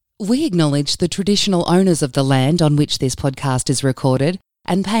We acknowledge the traditional owners of the land on which this podcast is recorded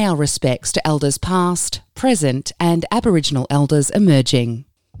and pay our respects to elders past, present and Aboriginal elders emerging.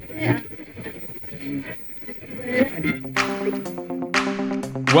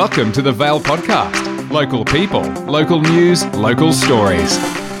 Welcome to the Vale Podcast. Local people, local news, local stories.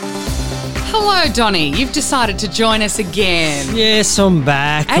 Hello, Donnie. You've decided to join us again. Yes, I'm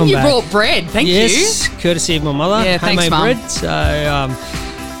back. And you brought bread. Thank you. Yes, courtesy of my mother. Yeah, thanks, Homemade Mum. bread. So,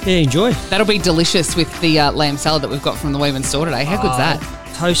 yeah, enjoy. That'll be delicious with the lamb salad that we've got from the Weaven store today. How good's that?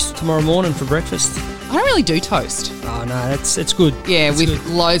 Toast tomorrow morning for breakfast. I don't really do toast. Oh, no, it's good. Yeah, it's with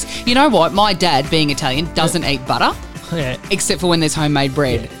good. loads. You know what? My dad, being Italian, doesn't eat butter. Yeah. Except for when there's homemade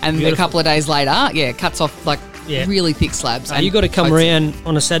bread. Yeah, and beautiful. a couple of days later, cuts off like really thick slabs. You got to come toasts it. around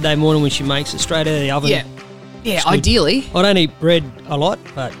on a Saturday morning when she makes it straight out of the oven. Yeah. Yeah, It's good. ideally. I don't eat bread a lot,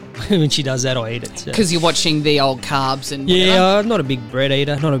 but when she does that, I eat it. So. Because you're watching the old carbs and whatever. Yeah, I'm not a big bread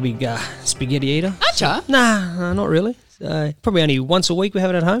eater, not a big spaghetti eater. Aren't ya? Nah, not really. So, probably only once a week we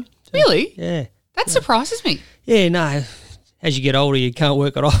have it at home. So, Really? Yeah. That surprises me. Yeah, no. As you get older, you can't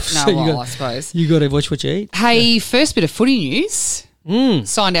work it off. No, so well, you got, I suppose. You got to watch what you eat. Hey, first bit of footy news.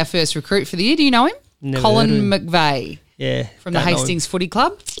 Signed our first recruit for the year. Do you know him? Never Colin heard of McVeigh Yeah. from the don't know him. Hastings Footy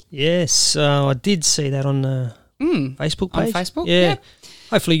Club. Yes, I did see that on the Facebook On page. Facebook, Yeah. yeah.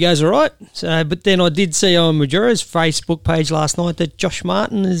 Hopefully he goes all right. So, but then I did see on Majura's Facebook page last night that Josh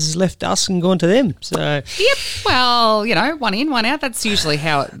Martin has left us and gone to them. So, Yep. Well, one in, one out. That's usually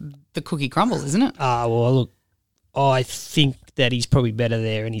how the cookie crumbles, isn't it? well, look, I think that he's probably better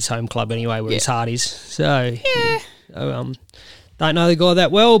there in his home club anyway, where his heart is. So, don't know the guy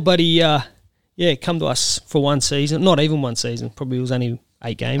that well, but he, come to us for one season. Not even one season. Probably was only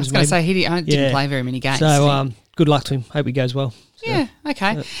 8 games. I was going to say he didn't play very many games. did he? So, good luck to him. Hope he goes well. So. Yeah,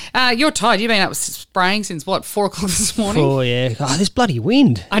 okay. You're tired. You've been up spraying since, 4 o'clock this morning? Oh, yeah. Oh, this bloody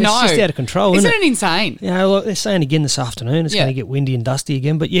wind. I know. It's just out of control, isn't it insane? Yeah, look, they're saying again this afternoon it's going to get windy and dusty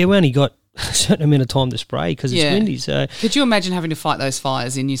again. But, yeah, we only got a certain amount of time to spray because it's windy. So, could you imagine having to fight those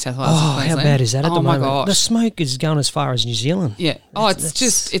fires in New South Wales and how Queensland? bad is that at the moment? Oh, my gosh. The smoke is going as far as New Zealand. Yeah. Oh, it's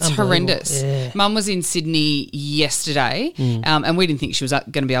unbelievable. horrendous. Yeah. Mum was in Sydney yesterday, and we didn't think she was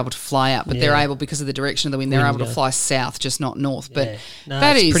going to be able to fly out, but they're able, because of the direction of the wind, they're able to fly south, just not north. But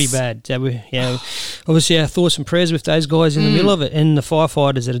that it's is pretty bad. So obviously our thoughts and prayers with those guys in the middle of it and the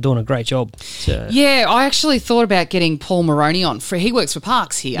firefighters that are doing a great job. So. Yeah, I actually thought about getting Paul Moroney on. He works for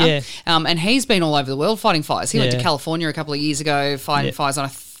Parks here, and he's been all over the world fighting fires. He went to California a couple of years ago fighting fires, and I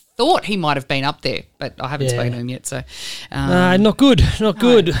thought he might have been up there, but I haven't spoken to him yet. So, not good. Not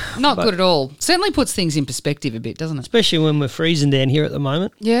good. Not good at all. Certainly puts things in perspective a bit, doesn't it? Especially when we're freezing down here at the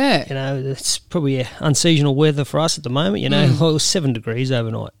moment. Yeah. It's probably unseasonal weather for us at the moment. It was 7 degrees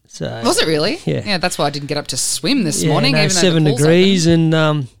overnight. So Was it really? Yeah. Yeah, that's why I didn't get up to swim this morning. No, even though 7 the pool's degrees, open.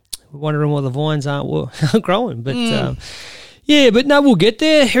 and we're wondering why the vines aren't growing. But but no, we'll get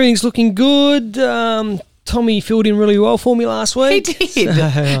there. Everything's looking good. Tommy filled in really well for me last week. He did.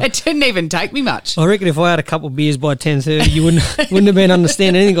 It didn't even take me much. I reckon if I had a couple of beers by 10:30, you wouldn't have been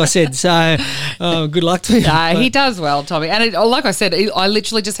understanding anything I said. So, good luck to him. No, he does well, Tommy. And like I said, I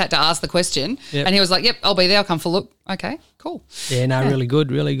literally just had to ask the question, and he was like, "Yep, I'll be there. I'll come for a look." Okay, cool. Yeah, no, really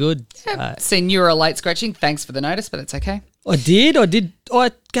good, really good. Seen you were a late scratching. Thanks for the notice, but it's okay. I did. I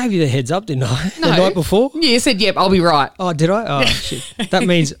gave you the heads up, didn't I? No. The night before. Yeah, you said, "Yep, I'll be right." Oh, did I? Oh, shit. That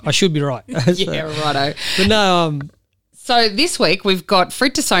means I should be right. Yeah, righto. But no, So this week we've got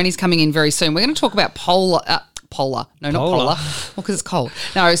Fred Tassoni's coming in very soon. We're going to talk about polar. No, not polar. Well, because it's cold.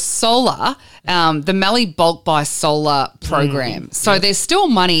 No, solar. The Mallee Bulk Buy Solar program. So there's still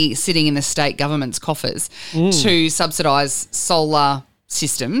money sitting in the state government's coffers to subsidise solar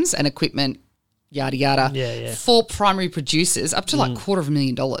systems and equipment, yada yada, for primary producers up to like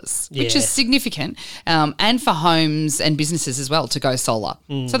 $250,000, which is significant, and for homes and businesses as well to go solar.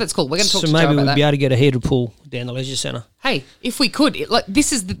 So that's cool. We're going to talk to Joe maybe about we'd that. be able to get a heater pool down the leisure centre. Hey, if we could,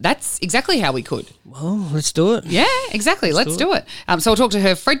 that's exactly how we could. Well, let's do it. Yeah, exactly. Let's do it. So we'll talk to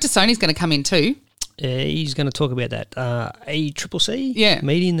her. Fred Tassoni's going to come in too. He's going to talk about that ACCC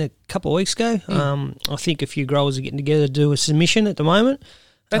meeting a couple of weeks ago. I think a few growers are getting together to do a submission at the moment.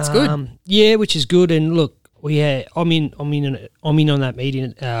 That's good. Yeah, which is good. And look, I'm in on that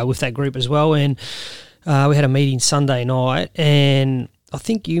meeting with that group as well. And we had a meeting Sunday night, and I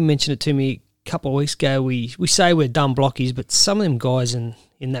think you mentioned it to me a couple of weeks ago. We say we're dumb blockies, but some of them guys in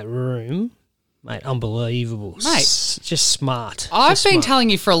that room, mate, unbelievable. Mate. Just smart. I've been telling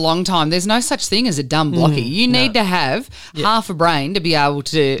you for a long time, there's no such thing as a dumb blocky. You need to have half a brain to be able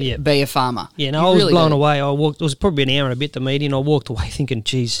to be a farmer. Yeah, no, I was blown away. It was probably an hour and a bit, the meeting. I walked away thinking,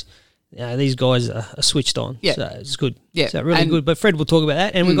 geez, these guys are switched on. Yeah. So it's good. Yeah. So really good. But Fred will talk about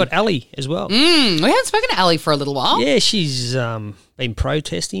that. And we've got Ali as well. We haven't spoken to Ali for a little while. Yeah, she's been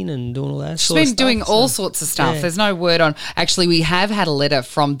protesting and doing all that She's sort of been stuff. doing all sorts of stuff. Yeah. There's no word on. Actually, we have had a letter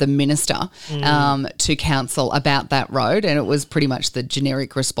from the minister to council about that road, and it was pretty much the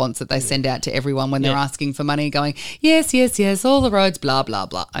generic response that they send out to everyone when they're asking for money, going, yes, yes, yes, all the roads, blah, blah,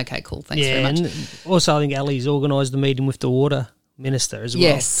 blah. Okay, cool. Thanks very much. And also I think Ali's organised the meeting with the water minister as well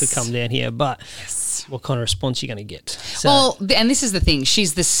Yes. to come down here. But what kind of response are you going to get? So, Well, and this is the thing.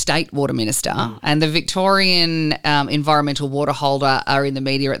 She's the state water minister, and the Victorian environmental water holder are in the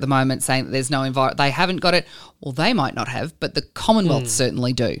media at the moment saying that there's no they haven't got it. Well, they might not have, but the Commonwealth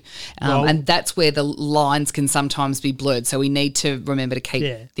certainly do. And that's where the lines can sometimes be blurred. So we need to remember to keep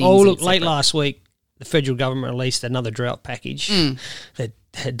things look, late separate. last week, the federal government released another drought package that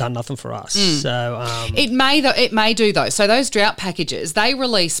had done nothing for us. So It may do though. So those drought packages, they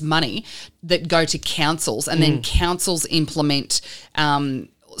release money that go to councils, and then councils implement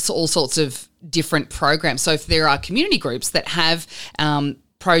all sorts of different programs. So if there are community groups that have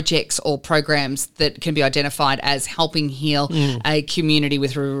projects or programs that can be identified as helping heal a community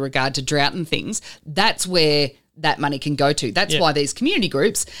with regard to drought and things, that's where that money can go to. That's why these community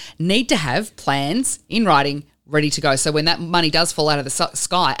groups need to have plans in writing ready to go. So when that money does fall out of the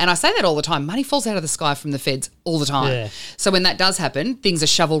sky, and I say that all the time, money falls out of the sky from the feds all the time. Yeah. So when that does happen, things are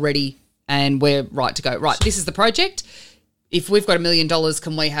shovel ready and we're right to go. Right, this is the project. If we've got $1 million,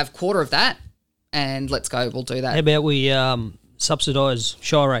 can we have quarter of that? And let's go, we'll do that. how about we subsidise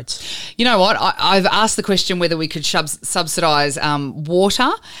shower rates? You know what? I've asked the question whether we could subsidise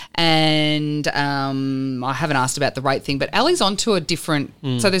water, and I haven't asked about the rate thing, but Ali's onto a different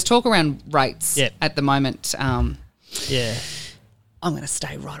so there's talk around rates at the moment. Yeah. I'm going to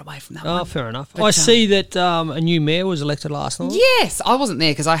stay right away from that Oh, one. fair enough. But, I see that a new mayor was elected last night. Yes, I wasn't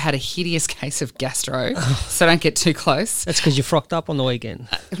there because I had a hideous case of gastro, so don't get too close. That's because you frocked up on the weekend.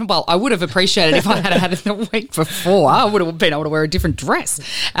 Well, I would have appreciated if I had had it the week before. I would have been able to wear a different dress.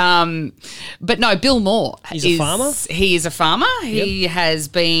 But no, Bill Moore. He's a farmer? He is a farmer. He's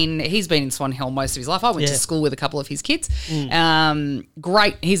been in Swan Hill most of his life. I went to school with a couple of his kids.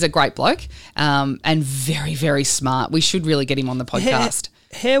 Great. He's a great bloke and very, very smart. We should really get him on the podcast.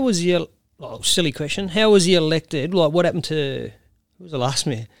 How was he, silly question, how was he elected? Like, what happened to, who was the last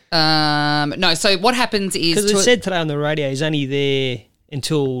mayor? No, so what happens is... Because it said today on the radio he's only there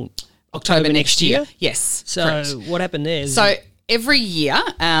until October next year. Yes, So correct. what happened there? So every year,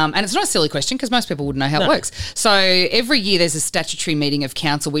 and it's not a silly question because most people wouldn't know how it works. So every year there's a statutory meeting of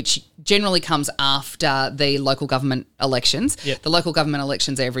council which generally comes after the local government elections. Yep. The local government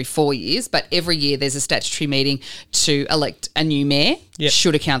elections are every 4 years, but every year there's a statutory meeting to elect a new mayor. Yep.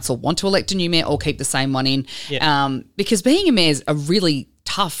 Should a council want to elect a new mayor or keep the same one in? Yep. Because being a mayor is a really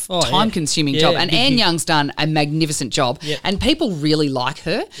tough, time-consuming job. And Anne Young's done a magnificent job, and people really like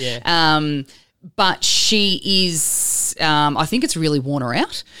her. Yeah. But she is, I think it's really worn her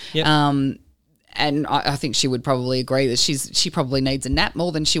out. Yep. And I think she would probably agree that she probably needs a nap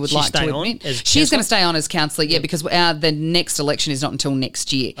more than she would She's like to staying on admit. as She's going councillor? to stay on as councillor, because the next election is not until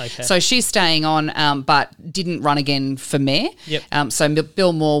next year. Okay. So she's staying on, but didn't run again for mayor. Yep. So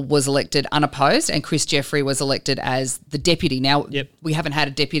Bill Moore was elected unopposed, and Chris Jeffrey was elected as the deputy. Now, we haven't had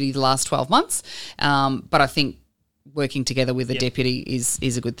a deputy the last 12 months, but I think working together with a deputy is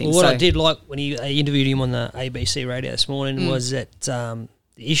a good thing. Well, what I did like when I interviewed him on the ABC radio this morning was that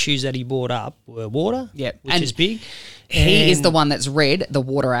the issues that he brought up were water, which is big. He is the one that's read the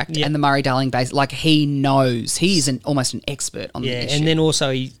Water Act and the Murray-Darling Basin. Like, he knows. He is almost an expert on the issue. And then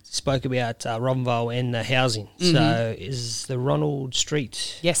also he spoke about Robinvale and the housing. So is the Ronald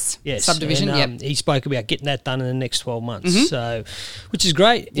Street... Yes. Subdivision, and, He spoke about getting that done in the next 12 months, so which is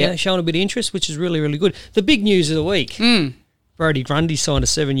great, showing a bit of interest, which is really, really good. The big news of the week, Brodie Grundy signed a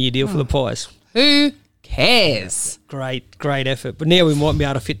 7-year deal for the Pies. Who cares? Great effort. But now we might be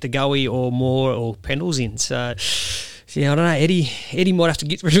able to fit the Goey or Moore or Pendles in, so... Yeah, I don't know. Eddie might have to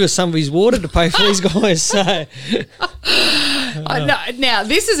get rid of some of his water to pay for these guys. So, now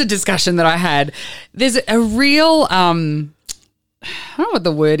this is a discussion that I had. There's a real I don't know what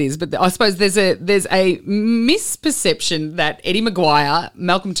the word is, but I suppose there's a misperception that Eddie Maguire,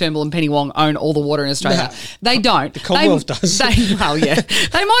 Malcolm Turnbull, and Penny Wong own all the water in Australia. No, they don't. The Commonwealth does. They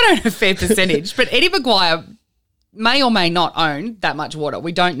might own a fair percentage, but Eddie Maguire may or may not own that much water.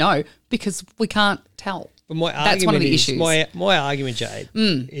 We don't know because we can't tell. But that's one of the issues. My argument, Jade,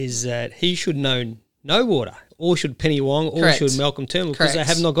 is that he should own no water, or should Penny Wong, or should Malcolm Turnbull, because they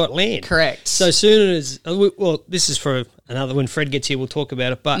have not got land. Correct. So soon as, well, this is for another, when Fred gets here, we'll talk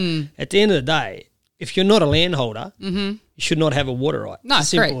about it. But at the end of the day, if you're not a landholder, you should not have a water right. No, it's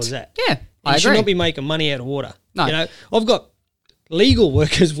simple correct. as that. Yeah, I You should agree. not be making money out of water. No. You know, I've got legal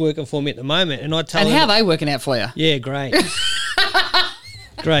workers working for me at the moment, and I tell And them, how are they working out for you? yeah, great,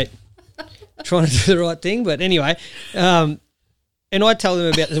 great, trying to do the right thing. But anyway, and I tell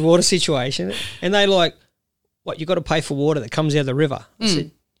them about the water situation, and they like, what, you got to pay for water that comes out of the river? I said,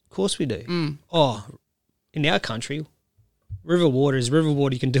 of course we do. Oh, in our country, river water is river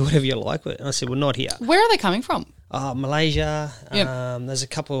water. You can do whatever you like with it. And I said, well, not here. Where are they coming from? Malaysia. Yep. There's a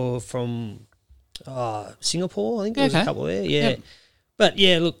couple from Singapore. I think there's Okay. a couple there. Yeah. Yep. But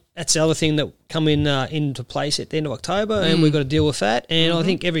yeah, look, that's the other thing that come in into place at the end of October, and we've got to deal with that. And I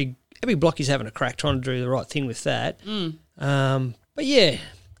think every block is having a crack trying to do the right thing with that. But yeah,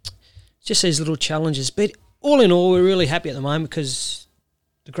 just these little challenges. But all in all, we're really happy at the moment because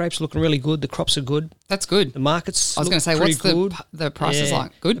the grapes are looking really good. The crops are good. That's good. The markets. I was going to say, pretty what's good. the prices Yeah.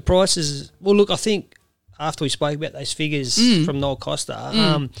 like? Good? The prices. Well, look, I think after we spoke about those figures from Noel Costa,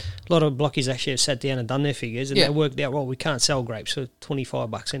 a lot of blockies actually have sat down and done their figures, and Yeah. they worked out, well, we can't sell grapes for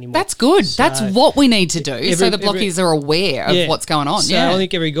 $25 anymore. That's good. So That's what we need to do so the every- blockies are aware of Yeah. what's going on. So yeah. I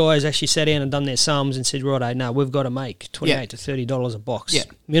think every guy has actually sat down and done their sums and said, right, no, we've got to make $28 to $30 a box Yeah.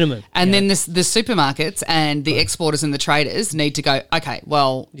 minimum. And you then know. the supermarkets and the exporters and the traders need to go, okay,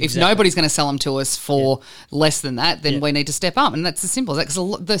 well, if Exactly. nobody's going to sell them to us for less than that, then Yeah. we need to step up. And that's as simple as that,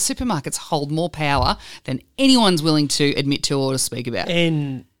 because the supermarkets hold more power than anyone's willing to admit to or to speak about.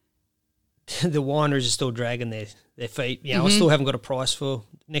 And the wineries are still dragging their feet. You know, I still haven't got a price for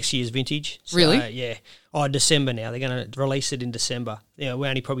next year's vintage. So, Really? Yeah. Oh, December now. They're going to release it in December. You know, we're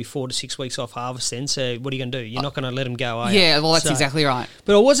only probably 4 to 6 weeks off harvest then. So what are you going to do? You're not going to let them go, are you? Yeah, well, that's So- exactly right.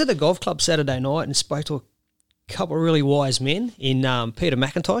 But I was at the golf club Saturday night and spoke to a couple of really wise men in Peter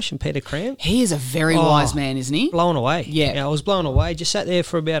McIntosh and Peter Cramp. He is a very Oh. wise man, isn't he? Blown away. Yeah. You know, I was blown away. Just sat there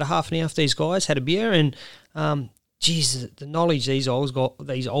for about a half an hour with these guys, had a beer, and geez, the knowledge these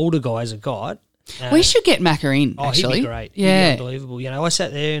older guys have got. We should get Macca in, Oh, actually. he'd be great. He'd Yeah. be unbelievable. You know, I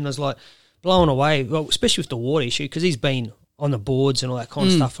sat there and I was like blown away, well, especially with the water issue, because he's been on the boards and all that kind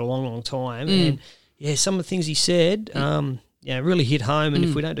of stuff for a long, long time. And yeah, some of the things he said, you know, really hit home. And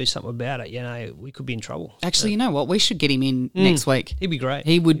if we don't do something about it, you know, we could be in trouble. Actually, you know what? We should get him in next week. He'd be great.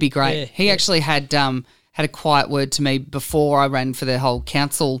 He would be great. Yeah, He actually had a quiet word to me before I ran for the whole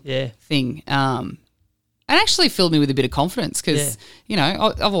council Yeah. thing, and actually filled me with a bit of confidence because you know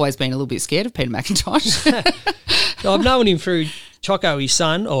I've always been a little bit scared of Peter McIntosh. So I've known him through Choco, his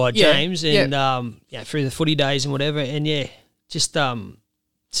son, or Yeah, James, and yeah, through the footy days and whatever. And yeah, just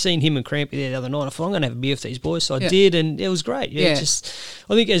seen him and Crampy there the other night. I thought I'm going to have a beer with these boys, so I did, and it was great. Yeah, Yeah. just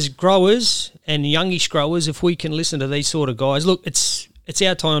I think as growers and youngish growers, if we can listen to these sort of guys, look, it's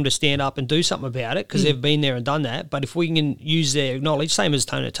our time to stand up and do something about it because they've been there and done that. But if we can use their knowledge, same as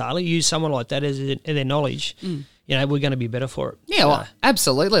Tony Taylor, use someone like that as their knowledge, you know, we're going to be better for it. Yeah, well,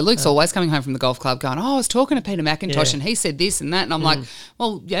 absolutely. Luke's always coming home from the golf club going, oh, I was talking to Peter McIntosh Yeah. and he said this and that. And I'm like,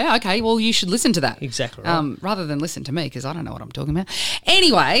 well, yeah, okay, well, you should listen to that. Exactly right. Rather than listen to me because I don't know what I'm talking about.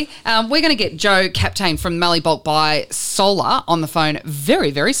 Anyway, we're going to get Joe Captain from Mallee Bulk by Solar on the phone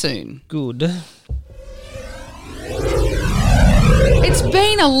very, very soon. Good. It's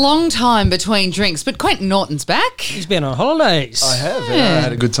been a long time between drinks, but Quentin Norton's back. He's been on holidays. I have. I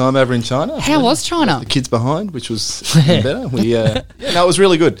had a good time over in China. How was China? The kids behind, which was even better. We, no, it was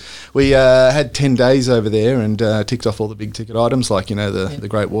really good. We had 10 days over there and ticked off all the big ticket items like, you know, the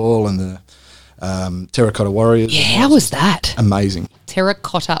Great Wall and the Terracotta Warriors. Yeah, how was that? Amazing.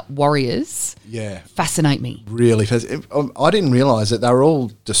 Terracotta Warriors Yeah. fascinate me. Really fascinating. I didn't realise that they were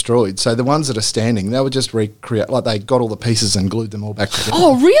all destroyed. So the ones that are standing, they were just recreate, like they got all the pieces and glued them all back together.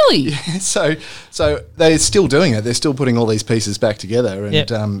 Oh, really? So they're still doing it. They're still putting all these pieces back together, and Yep.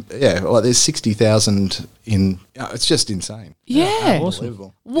 like there's 60,000 in. It's just insane. Yeah.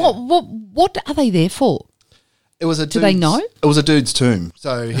 Unbelievable. What are they there for? It was a. Do they know? It was a dude's tomb.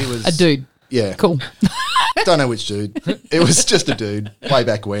 So he was A dude. Yeah. Cool. Don't know which dude. It was just a dude way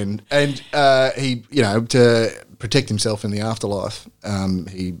back when, and he, you know, to protect himself in the afterlife,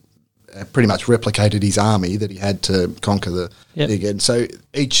 he pretty much replicated his army that he had to conquer the big end. So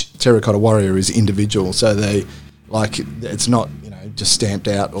each terracotta warrior is individual. So they, like, it's not, you know, just stamped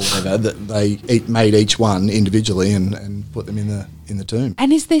out or whatever. That they made each one individually and put them in the tomb.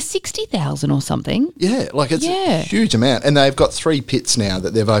 And is there 60,000 or something? Yeah, like it's Yeah. a huge amount. And they've got 3 pits now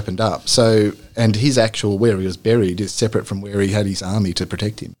that they've opened up. So, and his actual, where he was buried is separate from where he had his army to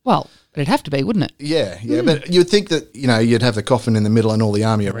protect him. Well, it'd have to be, wouldn't it? Yeah, but you'd think that, you know, you'd have the coffin in the middle and all the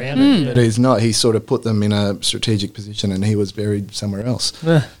army around it. But he's not. He sort of put them in a strategic position and he was buried somewhere else.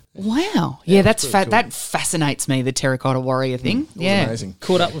 Wow. Yeah, that's that fascinates me, the terracotta warrior thing. It was amazing.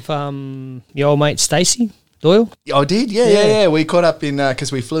 Caught up with your old mate Stacey Doyle. I did, yeah. We caught up in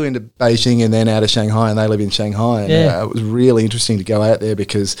because we flew into Beijing and then out of Shanghai, and they live in Shanghai. And it was really interesting to go out there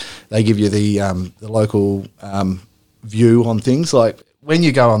because they give you the local view on things. Like when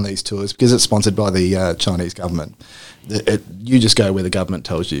you go on these tours, because it's sponsored by the Chinese government, you just go where the government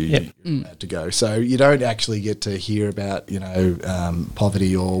tells you to go. So you don't actually get to hear about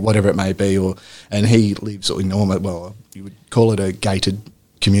poverty or whatever it may be. And he lives in well, you would call it a gated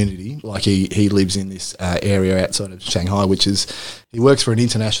community. Like he lives in this area outside of Shanghai, he works for an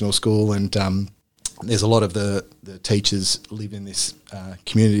international school, and there's a lot of the teachers live in this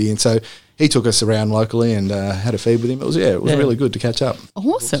community, and so he took us around locally and had a feed with him. It was really good to catch up.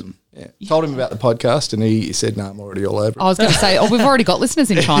 Awesome. Yeah. Told him about the podcast, and he said, "No, I'm already all over it." I was going to say, we've already got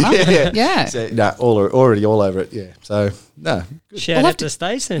listeners in China. Yeah. Said, no, already all over it. Yeah. So no. Good. Shout out to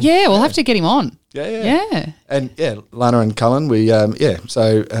Stacey. Yeah, we'll have to get him on. Yeah. And Lana and Cullen,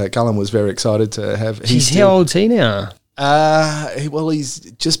 So Cullen was very excited to have. How old's he now? He's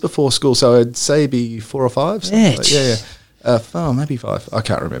just before school, so I'd say be 4 or 5. Maybe 5. I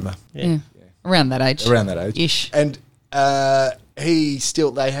can't remember. Yeah. Around that age. Ish. And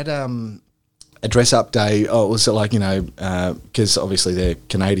they had a dress-up day. Oh, it was like, because obviously they're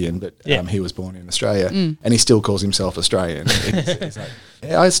Canadian, but he was born in Australia, and he still calls himself Australian. He's like,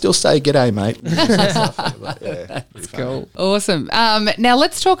 I still say g'day, mate. That's cool. Awesome. Now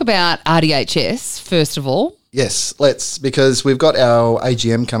let's talk about RDHS, first of all. Yes, because we've got our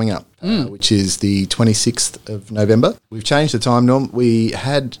AGM coming up, which is the 26th of November. We've changed the time, Norm. We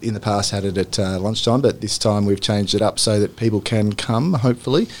had in the past had it at lunchtime, but this time we've changed it up so that people can come,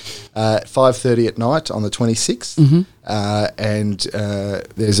 hopefully, at 5:30 at night on the 26th. And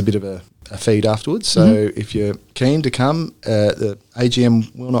there's a bit of a feed afterwards. So if you're keen to come, the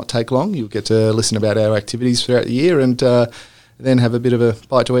AGM will not take long. You'll get to listen about our activities throughout the year and then have a bit of a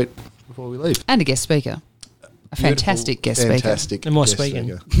bite to eat before we leave. And a guest speaker. A fantastic guest speaker. Fantastic. Am I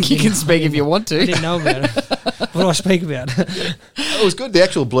speaking? You can speak if you want to. I didn't know about it. What do I speak about? It was good. The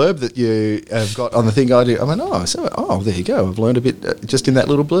actual blurb that you have got on the thing I went, there you go. I've learned a bit just in that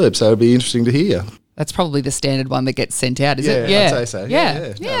little blurb, so it'd be interesting to hear. That's probably the standard one that gets sent out, is it? Yeah, I'd say so.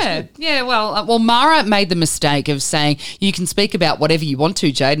 Yeah. Well, Mara made the mistake of saying you can speak about whatever you want to,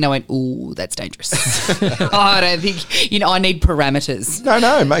 Jade, and I went, ooh, that's dangerous. I don't think, I need parameters.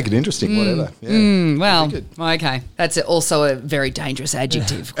 No, make it interesting, whatever. Yeah. Okay. That's also a very dangerous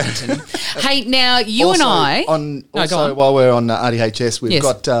adjective, Quentin. Hey, now you also, and I... while we're on RDHS, we've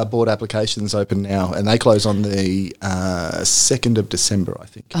got board applications open now, and they close on the 2nd of December, I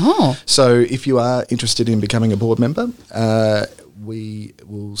think. Oh. So if you are interested in becoming a board member, we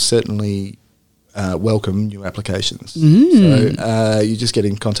will certainly welcome new applications. So you just get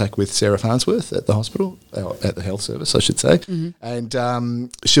in contact with Sarah Farnsworth at the hospital, at the health service, I should say,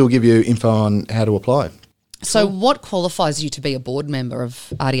 and she'll give you info on how to apply. So what qualifies you to be a board member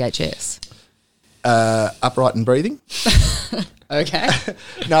of RDHS? Upright and breathing. Okay.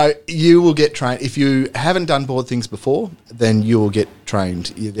 No, you will get trained. If you haven't done board things before, then you will get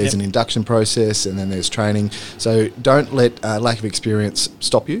trained. There's an induction process and then there's training. So don't let lack of experience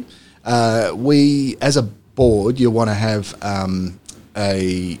stop you. We, as a board, you want to have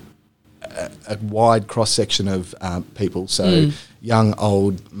a wide cross-section of people. So young,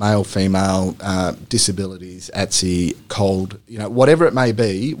 old, male, female, disabilities, ATSI, cold, whatever it may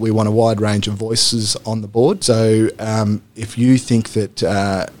be, we want a wide range of voices on the board. So if you think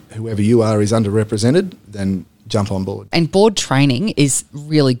that whoever you are is underrepresented, then jump on board. And board training is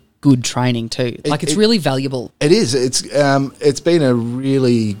really good training too. It's really valuable. It is. It's been a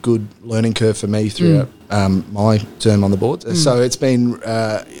really good learning curve for me throughout my term on the board. So it's been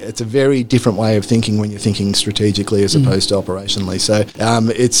it's a very different way of thinking when you're thinking strategically as opposed to operationally. So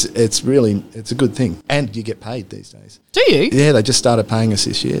it's a good thing, and you get paid these days. Do you? Yeah, they just started paying us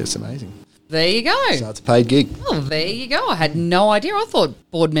this year. It's amazing. There you go. So it's a paid gig. Oh, there you go. I had no idea. I thought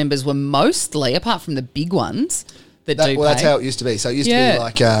board members were mostly, apart from the big ones, that's how it used to be. So it used to be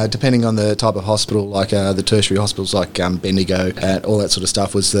like, depending on the type of hospital, like the tertiary hospitals like Bendigo and all that sort of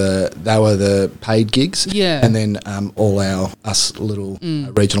stuff, they were the paid gigs. Yeah. And then all us little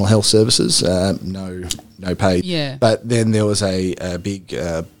regional health services, no pay. Yeah. But then there was a big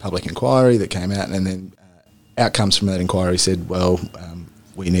public inquiry that came out, and then outcomes from that inquiry said, well,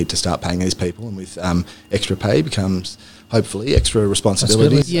 we need to start paying these people, and with extra pay becomes hopefully extra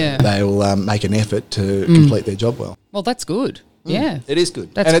responsibility. Yeah. They will make an effort to complete their job well. Well, that's good. Yeah. It is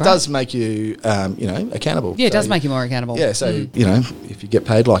good. That's and great. It does make you, accountable. Yeah, it does make you more accountable. Yeah, so, if you get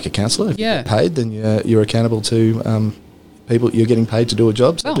paid like a counsellor, if you get paid, then you're accountable to you're getting paid to do a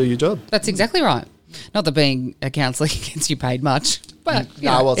job, so do your job. That's exactly right. Not that being a counsellor gets you paid much, but It's it's the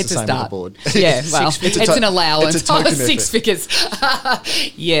a same start. with the board. Yeah, well, it's an allowance. It's a token Six effort. figures.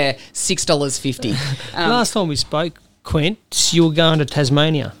 Yeah, $6.50. Last time we spoke, Quint, you were going to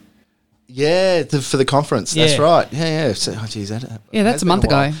Tasmania. Yeah, for the conference. That's Yeah. right. Yeah. So, that's a month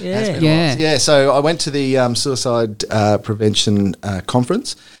ago. Has been a Yeah. while. Yeah. So I went to the suicide prevention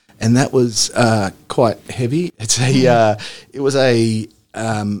conference, and that was quite heavy. It was a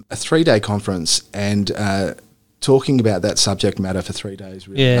 3-day conference, and talking about that subject matter for 3 days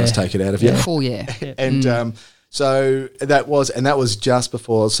really does take it out of you. Oh, yeah. And so that was just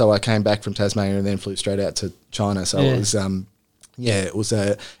before. So I came back from Tasmania and then flew straight out to China. So it was. It was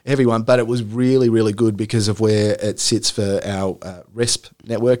a heavy one, but it was really, really good because of where it sits for our RESP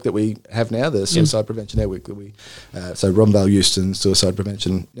network that we have now, the Suicide Prevention Network that so Robinvale Euston Suicide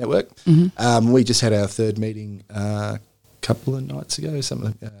Prevention Network. We just had our third meeting a couple of nights ago,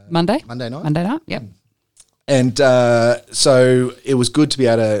 Monday night. Yep. And so it was good to be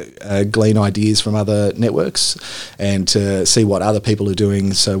able to glean ideas from other networks and to see what other people are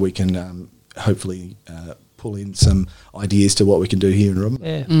doing so we can hopefully pull in some ideas to what we can do here in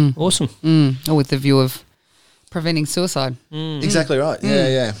Robinvale. Yeah, awesome. Or with the view of preventing suicide. Exactly right.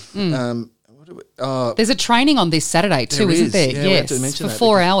 Yeah. There's a training on this Saturday too, There isn't is. there? Yeah, we have to mention for that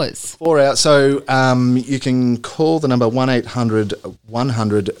 4 because- hours. 4 hours. So you can call the number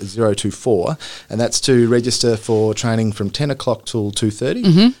 1-800-100-024, and that's to register for training from 10 o'clock till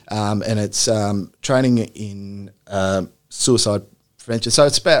 2:30. And it's training in suicide prevention. So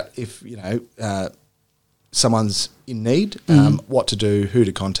it's about if, someone's in need, what to do, who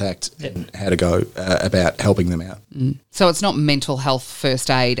to contact, and how to go about helping them out. So it's not mental health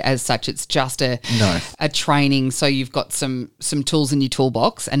first aid as such. It's just a training, so you've got some tools in your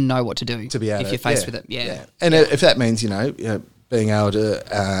toolbox and know what to do To be able if to- you're faced with it. Yeah. And if that means being able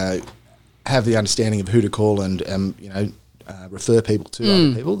to have the understanding of who to call and refer people to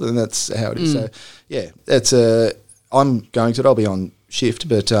other people, then that's how it is. So I'm going to it. I'll be on shift,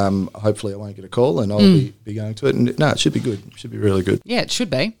 but hopefully I won't get a call and I'll be going to it. And it should be good. It should be really good. Yeah, it should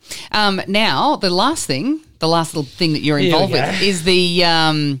be. Now, the last little thing that you're involved with is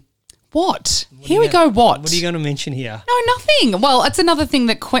the what? Here we go. What? What are you going to mention here? No, nothing. Well, it's another thing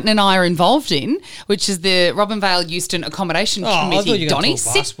that Quentin and I are involved in, which is the Robinvale Euston Accommodation I thought Committee. you were gonna Donnie, talk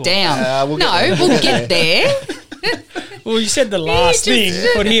sit basketball. down. We'll We'll get there. Well, you said the last thing,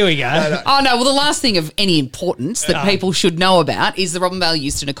 but here we go. Oh, no. Well, the last thing of any importance that people should know about is the Robinvale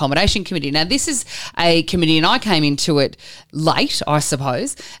Euston Accommodation Committee. Now, this is a committee, and I came into it late, I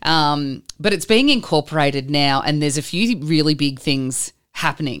suppose, but it's being incorporated now, and there's a few really big things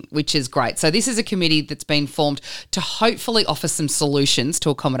happening, which is great. So this is a committee that's been formed to hopefully offer some solutions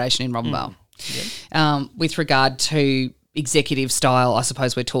to accommodation in Robinvale with regard to executive style. I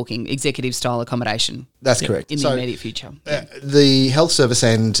suppose we're talking executive style accommodation. That's correct. In the immediate future. The health service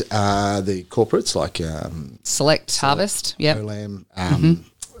and the corporates like Select Harvest. Yep. OLAM,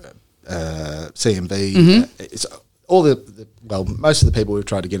 CMB, it's all most of the people we've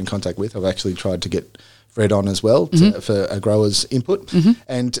tried to get in contact with, I've actually tried to get Fred on as well for a grower's input.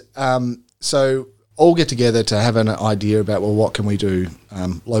 And so all get together to have an idea about, well, what can we do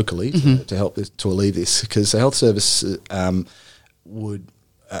locally to help this, to alleviate this? Because the health service would,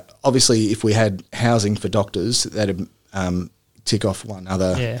 obviously, if we had housing for doctors, that'd tick off one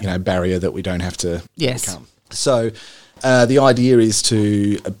other barrier that we don't have to become. So the idea is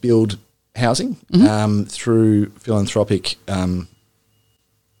to build housing through philanthropic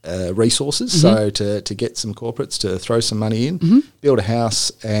resources. So to get some corporates to throw some money in, build a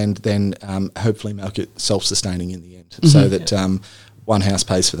house, and then hopefully make it self-sustaining in the end, so that one house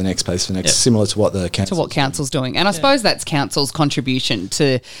pays for the next, similar to what the council. To what council's doing. And I suppose that's council's contribution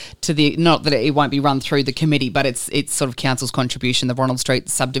to the, not that it won't be run through the committee, but it's sort of council's contribution, the Ronald Street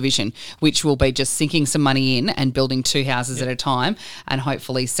subdivision, which will be just sinking some money in and building 2 houses at a time and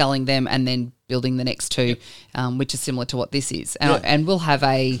hopefully selling them and then building the next 2, which is similar to what this is. And we'll have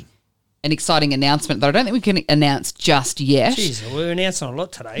an exciting announcement that I don't think we can announce just yet. Jeez, we're announcing a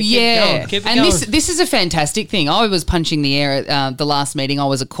lot today. Yeah, Keep it and going. this is a fantastic thing. I was punching the air at the last meeting. I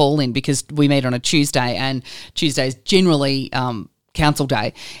was a call-in because we meet on a Tuesday, and Tuesday's generally council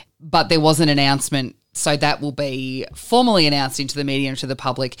day, but there was an announcement. So that will be formally announced into the media and to the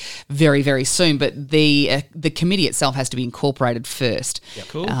public very, very soon. But the committee itself has to be incorporated first. Yep.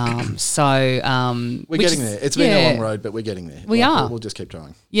 Cool. We're getting there. It's been a long road, but we're getting there. We are. We'll just keep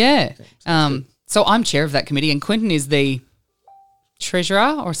trying. Yeah. So I'm chair of that committee, and Quentin is the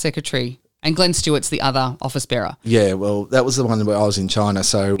treasurer or secretary. And Glenn Stewart's the other office bearer. Yeah, well, that was the one where I was in China,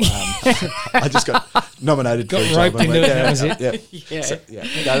 so I just got nominated for a job. roped into it, that was it. Yeah. So,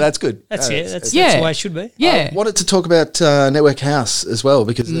 no, that's good. That's That's Yeah. the way it should be. Yeah. I wanted to talk about Network House as well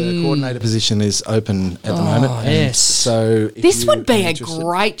because the coordinator position is open at the moment. and yes. So if This you would be are a interested-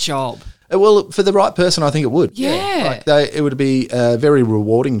 great job. Well, for the right person, I think it would. Yeah. It would be a very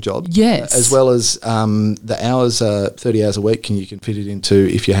rewarding job. Yes. As well as the hours, 30 hours a week, and you can fit it into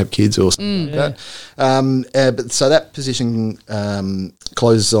if you have kids or something like that. But so that position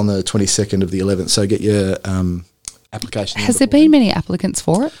closes on the 22nd of the 11th. So get your application. in Has there before. been many applicants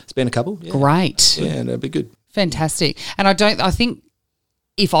for it? It's been a couple. Yeah. Great. Yeah, and it'd be good. Fantastic. And I think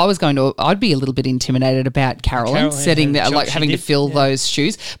if I was going to, I'd be a little bit intimidated about Carolyn Carolyn, setting yeah, the, the like job she having to did, fill those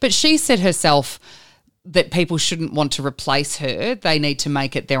shoes. But she said herself that people shouldn't want to replace her. They need to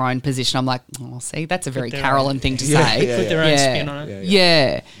make it their own position. I'm like, oh, see, that's a very their Carolyn own- thing to Yeah, say. yeah, Put their own spin on it.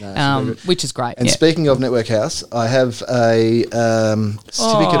 Yeah. No, it's very good. Which is great. And yeah. speaking of Network House, I have a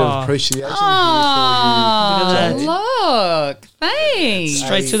certificate of appreciation here Oh, Look at look. Thanks.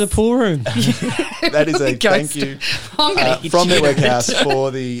 Straight to the pool room. for you. That is a thank you I'm going to hit from you. Network House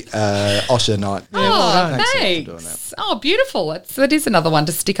for the Osher night. Oh, Thanks for thanks. doing that. Oh, beautiful. That is another one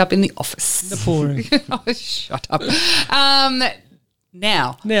to stick up in the office. The pool room. Oh, shut up.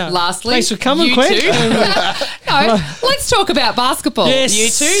 Now, Now, lastly, thanks for coming, you Quinn. two. No, let's talk about basketball. Yes. You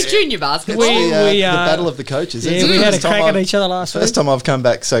two, junior basketball. We, The battle of the coaches. Yeah, It's the we had a first time crack at I've- each other last week. First time I've come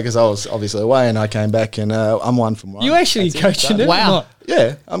back, so because I was obviously away and I came back and I'm one from one. You actually coaching it? Wow. or not?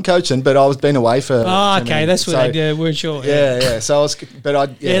 Yeah, I'm coaching, but I was been away for. Oh, too okay. many- That's what so- they weren't sure. Yeah. So I was, but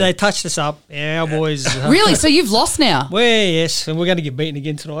I. Yeah, they touched us up. Yeah, our boys. Really? So you've lost now? Well, yes, and we're going to get beaten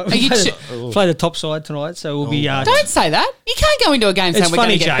again tonight. Are you Play the top side tonight, so we'll be. Don't say that. You can't go into a game saying It's we're going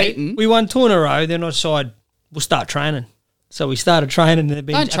funny, to get Jay. beaten. We won 2 in a row. Then I decided we'll start training. So we started training. And they've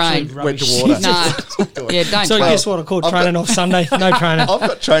been Don't train. absolute Went to rubbish. water. No. Yeah, don't So train. guess what? I called training off Sunday. No training. I've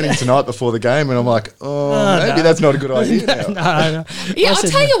got training tonight before the game, and I'm like, maybe no. that's not a good idea. Now. No. Yeah, I I'll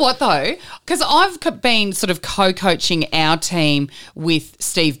said, tell you what though, because I've been sort of co-coaching our team with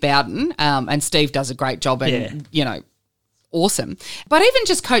Steve Bowden, and Steve does a great job, and awesome. But even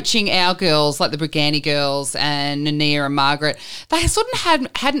just coaching our girls, like the Brigani girls and Nania and Margaret, they sort of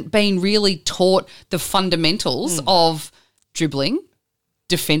hadn't been really taught the fundamentals of dribbling,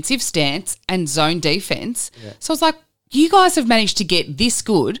 defensive stance, and zone defense. Yeah. So I was like, you guys have managed to get this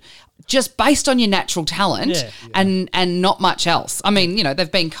good just based on your natural talent and not much else. I mean,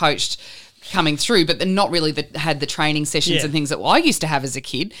 they've been coached coming through, but they're not really had the training sessions and things that I used to have as a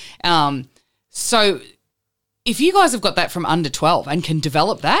kid. So if you guys have got that from under 12 and can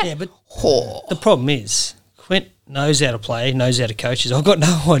develop that, Yeah, but the problem is Quint knows how to play, knows how to coach. I've got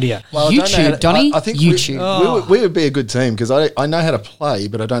no idea. Well, I don't know YouTube, how to- Donny, I think YouTube. we would be a good team because I know how to play,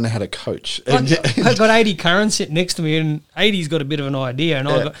 but I don't know how to coach. And- I've got 80 Curran sitting next to me, and 80's got a bit of an idea, and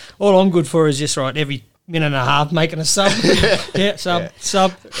all I'm good for is just every minute and a half making a sub.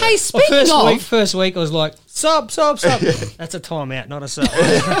 Sub. Hey, speaking First week I was like, sub. That's a timeout, not a sub.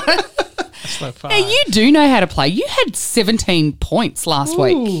 That's my part. Now, you do know how to play. You had 17 points last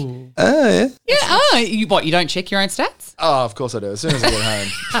week. Oh, yeah. Yeah. You don't check your own stats? Oh, of course I do. As soon as I get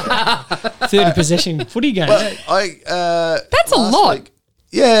home. 30 possession footy game. That's That's a lot.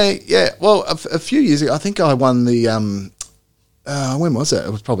 Yeah. Well, a few years ago, I think I won the. When was it?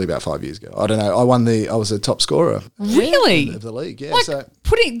 It was probably about 5 years ago. I don't know. I was a top scorer. Really? Of the league. Yeah. Like So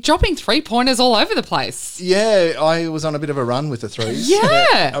dropping 3-pointers all over the place. yeah, I was on a bit of a run with the threes.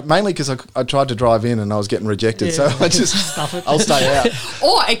 Yeah. Mainly because I tried to drive in and I was getting rejected, so I just I'll stay out.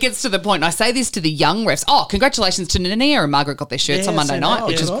 Or it gets to the point, and I say this to the young refs. Oh, congratulations to Nania and Margaret got their shirts on Monday night,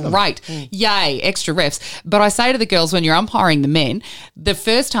 which is great. Yay, extra refs. But I say to the girls, when you're umpiring the men, the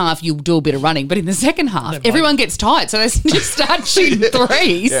first half you'll do a bit of running, but in the second half, everyone gets tired, so they just start shooting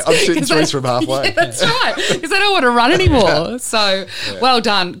threes. Yeah, I'm shooting threes from halfway. Yeah, that's right, because they don't want to run anymore. So, well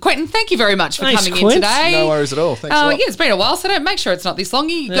done. Quentin, thank you very much for Thanks, coming Quint. in today. No worries at all. Thanks a lot. Yeah, it's been a while, so don't make sure it's not this long.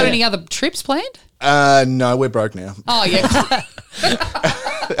 You got any other trips planned? No, we're broke now. Oh, yeah.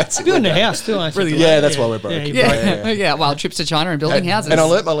 Building a house too, aren't you? Yeah, that's why we're broke. Yeah. Well, trips to China and building houses. And I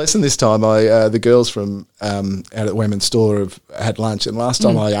learnt my lesson this time. The girls from out at the women's store have had lunch, and last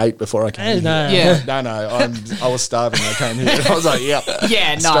time I ate before I came No. here. Yeah. No, I was starving when I came here. I was like,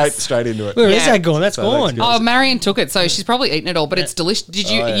 Yeah, nice. straight into it. Where is Yeah. that gone? That's So gone. that's Oh, Marion took it, so she's probably eaten it all, but it's delicious. Did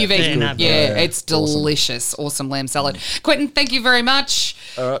you? yeah. You've eaten? Yeah, no, Yeah, yeah. it's delicious. Awesome lamb salad. Quentin, thank you very much.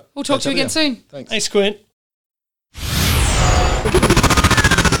 All right. We'll talk to you again soon. Thanks. Thanks, Quint.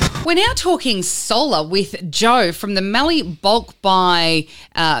 We're now talking solar with Joe from the Mallee Bulk Buy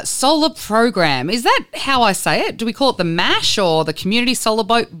solar program. Is that how I say it? Do we call it the MASH or the Community Solar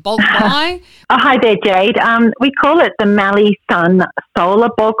Bulk Buy? Oh, hi there, Jade. We call it the Mallee Sun Solar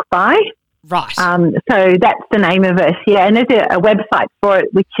Bulk Buy. Right. So that's the name of it. Yeah, and there's a website for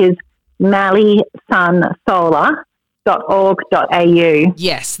it, which is malleesunsolar.org.au.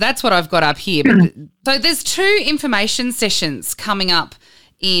 Yes, that's what I've got up here. So there's 2 information sessions coming up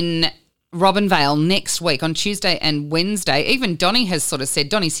in Robinvale next week on Tuesday and Wednesday. Even Donnie has sort of said,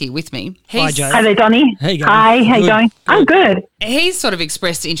 Donnie's here with me. Hi, Joe. Hi there, Donnie. How you going? Hi, how you going? Good. I'm good. He's sort of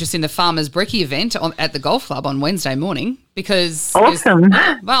expressed interest in the Farmers Brekkie event at the golf club on Wednesday morning because Awesome.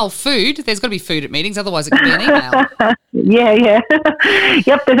 food. There's got to be food at meetings, otherwise it could be an email. Yeah.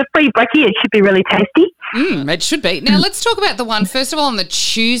 Yep, there's a free brekkie. It should be really tasty. It should be. Now let's talk about the one, first of all, on the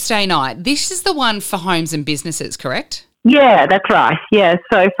Tuesday night. This is the one for homes and businesses, correct? Yeah, that's right. Yeah,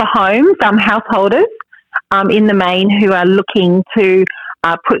 so for homes, householders in the main who are looking to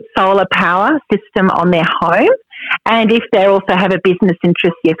put solar power system on their home, and if they also have a business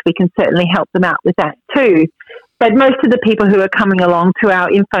interest, yes, we can certainly help them out with that too. But most of the people who are coming along to our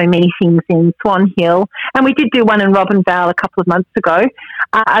info meetings in Swan Hill, and we did do one in Robinvale a couple of months ago,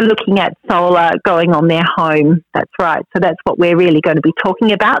 are looking at solar going on their home. That's right. So that's what we're really going to be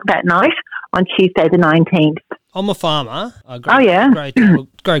talking about that night on Tuesday the 19th. I'm a farmer. I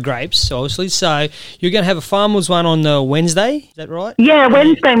grow grapes, obviously. So you're going to have a farmer's one on the Wednesday, is that right? Yeah,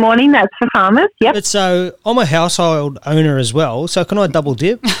 Wednesday morning, that's for farmers, yep. But so I'm a household owner as well, so can I double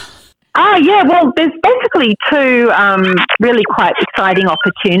dip? Yeah, well, there's basically 2 really quite exciting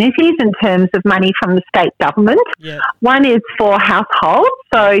opportunities in terms of money from the state government. Yeah. One is for households,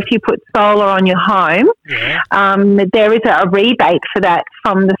 so if you put solar on your home, there is a rebate for that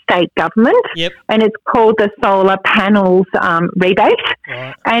from the state government, and it's called the Solar Panels rebate,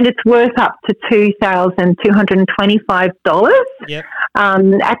 and it's worth up to $2,225.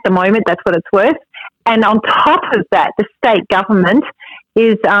 At the moment, that's what it's worth. And on top of that, the state government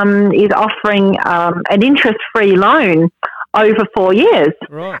is offering an interest-free loan over 4 years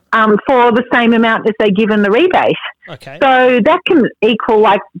for the same amount as they give in the rebate. Okay. So that can equal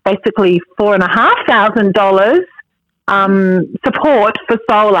basically $4,500 support for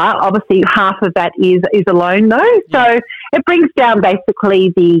solar. Obviously, half of that is a loan though. So it brings down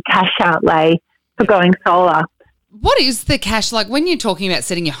basically the cash outlay for going solar. What is the cash like when you're talking about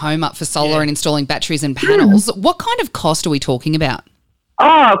setting your home up for solar and installing batteries and panels? What kind of cost are we talking about?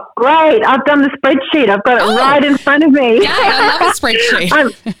 Oh, great. I've done the spreadsheet. I've got it right in front of me. Yeah, I love a spreadsheet.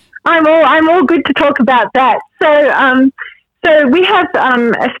 I'm all good to talk about that. So we have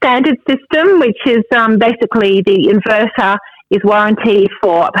a standard system, which is basically the inverter is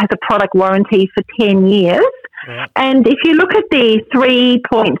has a product warranty for 10 years. And if you look at the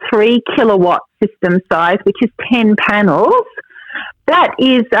 3.3 kilowatt system size, which is 10 panels, that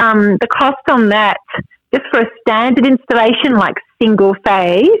is the cost on that just for a standard installation like single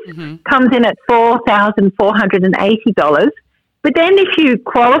phase comes in at $4,480. But then if you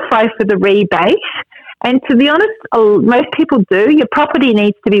qualify for the rebate, and to be honest, most people do, your property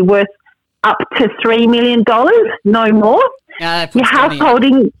needs to be worth up to $3 million, no more. Your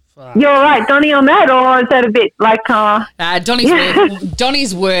householding... You're right, Donnie, on that, or is that a bit like...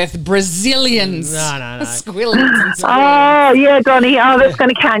 Donnie's worth Brazilians. No. Squillions. Oh, yeah, Donnie. Oh, that's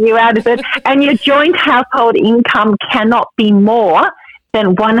going to count you out, is it? And your joint household income cannot be more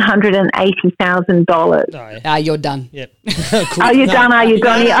than $180,000. You're done. Yep. Cool. Are you done? Are you,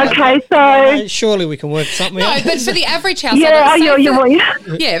 Donnie? Okay, so... surely we can work something out. No, but for the average household...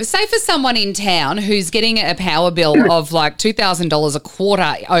 say for someone in town who's getting a power bill of like $2,000 a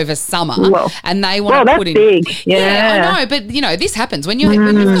quarter over summer and they want to put in... Well, that's big. Yeah, I know, but, this happens when you're...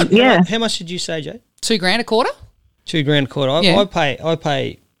 How much did you say, Jay? $2,000 a quarter? $2,000 a quarter. I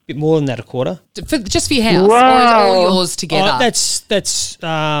pay bit more than that a quarter. Just for your house? Or is it all yours together? That's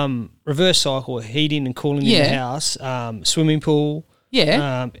reverse cycle, heating and cooling in the house, swimming pool.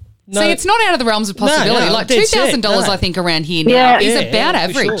 Yeah. See, it's not out of the realms of possibility. Like $2,000 I think around here now is about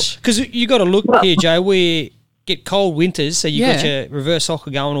average. Because you got to look here, Joe, we get cold winters, so you got your reverse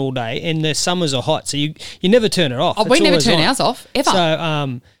cycle going all day, and the summers are hot, so you never turn it off. We never turn ours off,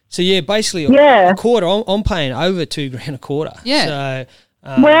 ever. So basically a quarter, I'm paying over $2,000 a quarter. Yeah. So...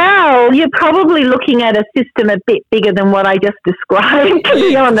 well, you're probably looking at a system a bit bigger than what I just described, to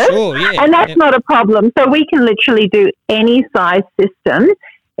be honest. Sure, and that's not a problem. So we can literally do any size system.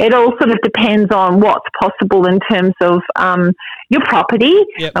 It all sort of depends on what's possible in terms of your property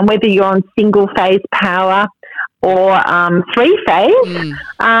and whether you're on single-phase power or three-phase.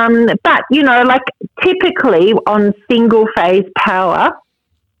 But, like typically on single-phase power,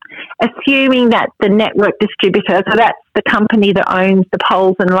 assuming that the network distributor, so that's the company that owns the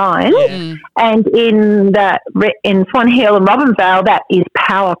poles and lines, and in Swan Hill and Robinvale, that is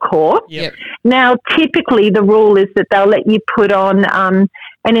Power Corp. Yep. Now, typically the rule is that they'll let you put on an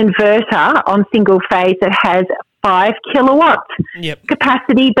inverter on single phase that has 5 kilowatt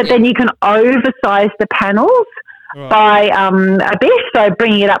capacity, but then you can oversize the panels by a bit, so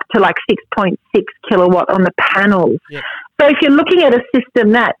bringing it up to like 6.6 kilowatt on the panels. Yep. So if you're looking at a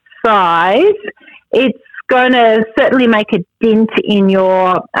system that size, it's going to certainly make a dent in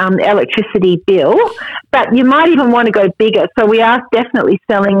your electricity bill, but you might even want to go bigger. So we are definitely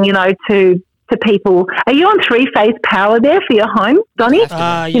selling, to people. Are you on 3-phase power there for your home, Donnie? I've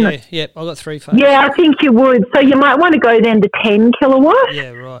got 3 phase. Yeah, I think you would. So you might want to go then to 10 kilowatt.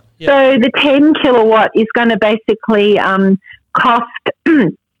 Yeah, right. Yep. So the 10 kilowatt is going to basically cost,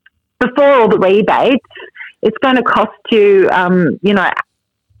 before all the rebates, it's going to cost you,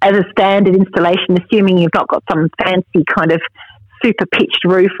 as a standard installation, assuming you've not got some fancy kind of super pitched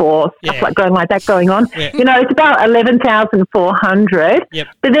roof or stuff like that going on. Yeah. It's about 11,400. Yep.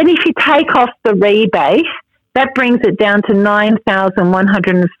 But then if you take off the rebate, that brings it down to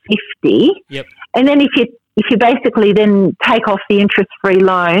 9,150. Yep. And then if you basically then take off the interest-free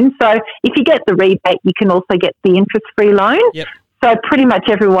loan, so if you get the rebate, you can also get the interest-free loan. Yep. So pretty much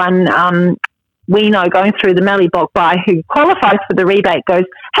everyone we know going through the Mallee bulk buy who qualifies for the rebate goes,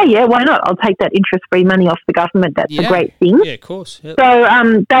 hey, yeah, why not? I'll take that interest-free money off the government. That's a great thing. Yeah, of course. Yep. So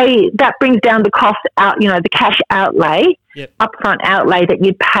that brings down the cost out, the cash outlay, upfront outlay that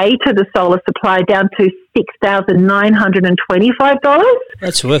you'd pay to the solar supply down to $6,925.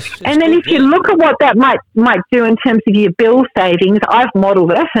 That's worth. And then if you look at what that might do in terms of your bill savings, I've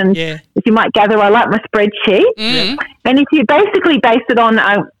modelled it, and as you might gather, I like my spreadsheet. Mm. And if you basically base it on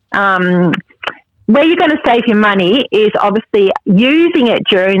where you're going to save your money is obviously using it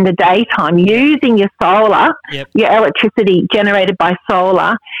during the daytime, using your solar, your electricity generated by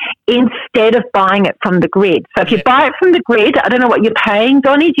solar, instead of buying it from the grid. So if you buy it from the grid, I don't know what you're paying,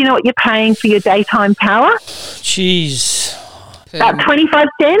 Donnie. Do you know what you're paying for your daytime power? Jeez. About 25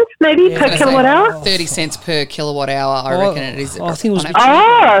 cents maybe per kilowatt hour? 30 cents per kilowatt hour, I reckon it is. I think it was a bit on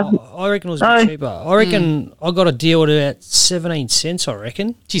average. cheaper. I reckon it was a bit cheaper. I reckon I got a deal at about 17 cents, I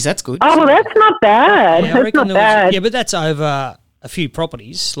reckon. Geez, that's good. Oh, well, that's not bad. Yeah, I That's reckon not bad. but that's over a few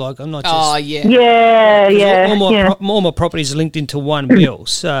properties. Like, I'm not just... Oh, yeah. All my properties are linked into one bill.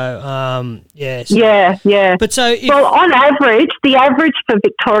 So, But so... Well, on average, the average for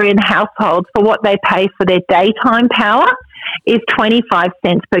Victorian households for what they pay for their daytime power is 25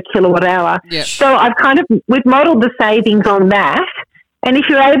 cents per kilowatt hour. Yep. So we've modelled the savings on that. And if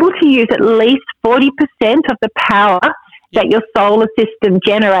you're able to use at least 40% of the power that your solar system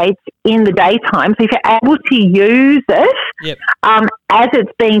generates in the daytime, so if you're able to use it as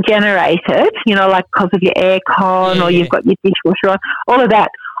it's being generated, like because of your aircon or you've got your dishwasher on, all of that,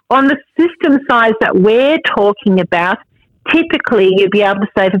 on the system size that we're talking about, typically you'd be able to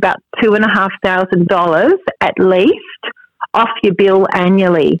save about $2,500 at least off your bill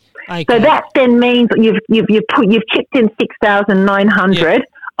annually. Okay. So that then means you've chipped in $6,900.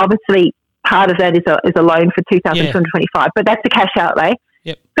 Obviously, part of that is a loan for $2,225, but that's the cash outlay.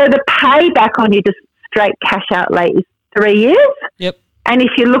 Yep. So the payback on your just straight cash outlay is 3 years. Yep. And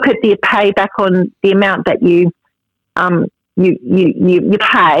if you look at the payback on the amount that you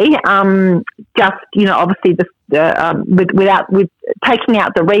pay, obviously with taking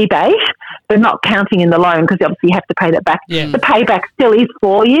out the rebate, but not counting in the loan because obviously you have to pay that back. Yeah. The payback still is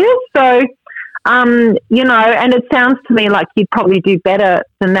 4 years. So, and it sounds to me like you'd probably do better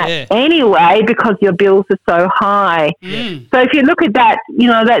than that anyway because your bills are so high. Mm. So if you look at that,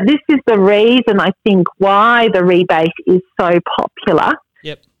 that this is the reason I think why the rebate is so popular.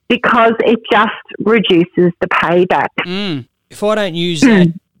 Yep. Because it just reduces the payback. Mm. If I don't use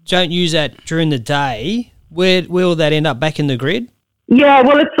that during the day, where will that end up? Back in the grid? Yeah,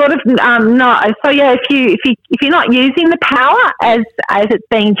 well, it's sort of no. So yeah, if you're not using the power as it's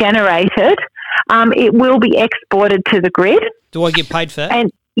being generated, it will be exported to the grid. Do I get paid for that?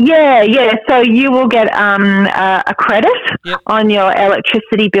 And yeah. So you will get a credit on your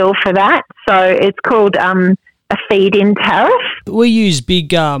electricity bill for that. So it's called a feed-in tariff. We use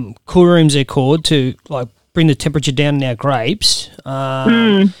big cool rooms, they're called, to like bring the temperature down in our grapes.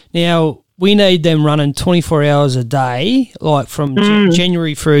 Now, we need them running 24 hours a day, like from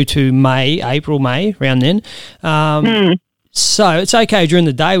January through to April, May, around then. So it's okay during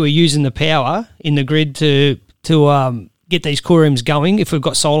the day we're using the power in the grid to get these cool rooms going if we've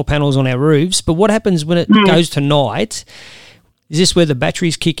got solar panels on our roofs. But what happens when it goes to night? Is this where the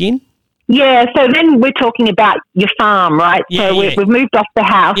batteries kick in? Yeah, so then we're talking about your farm, right? Yeah, so yeah. we've moved off the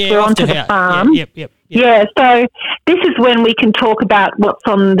house, Yeah, we're off onto the the house. farm. Yep. Yeah, so this is when we can talk about what's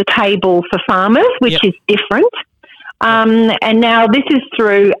on the table for farmers, which Yep. is different. And now this is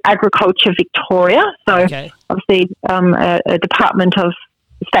through Agriculture Victoria, so Okay. obviously a department of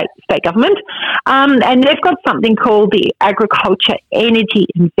state government, and they've got something called the Agriculture Energy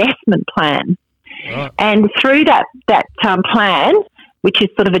Investment Plan. Right. And through that plan, which is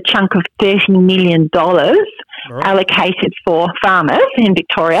sort of a chunk of $30 million Right. allocated for farmers in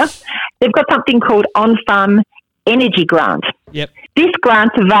Victoria, they've got something called On-Farm Energy Grant. Yep. This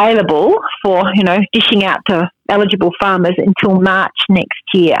grant's available for, dishing out to eligible farmers until March next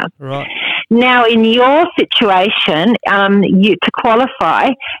year. Right. Now, in your situation, to qualify,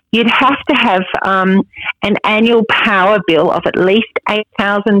 you'd have to have an annual power bill of at least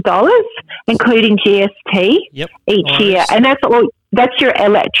 $8,000, including GST, Yep. each Nice. year. And that's your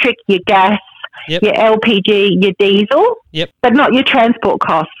electric, your gas, Yep. your LPG, your diesel, Yep. but not your transport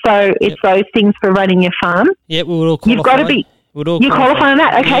costs. So it's those things for running your farm. Yeah, we'll all qualify. You've got to be... We'll all You qualify on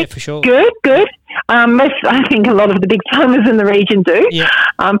that? Okay. Yeah, for sure. Good. I think a lot of the big farmers in the region do. Yeah.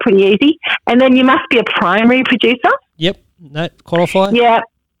 Pretty easy. And then you must be a primary producer. Yep. No, qualify. Yeah.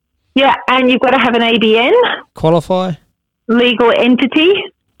 Yeah, and you've got to have an ABN, Qualify. legal entity.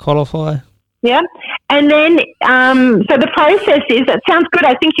 Qualify. Yeah. And then, so the process is, that sounds good.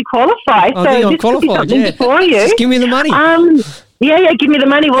 I think you qualify. I so think I'm this could be qualified, something yeah. for you. Just give me the money. Yeah, give me the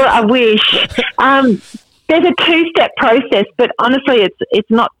money. Well, I wish. There's a two-step process, but honestly, it's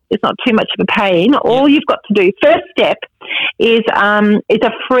not too much of a pain. All you've got to do, first step, is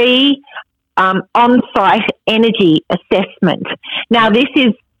a free on-site energy assessment. Now, this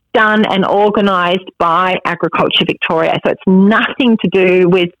is done and organised by Agriculture Victoria, so it's nothing to do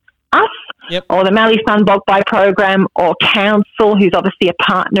with us or the Mallee Sun Bulk Buy program or council, who's obviously a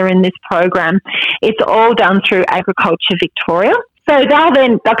partner in this program. It's all done through Agriculture Victoria. So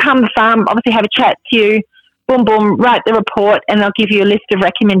they'll come to the farm, obviously have a chat to you, boom, boom, write the report, and they'll give you a list of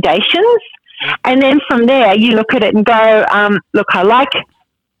recommendations. And then from there, you look at it and go, look, I like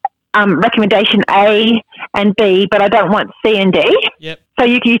recommendation A and B, but I don't want C and D. Yep. So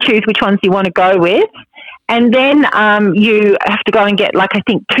you choose which ones you want to go with. And then you have to go and get, I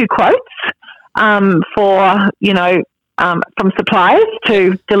think, 2 quotes from suppliers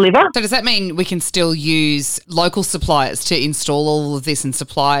to deliver. So does that mean we can still use local suppliers to install all of this and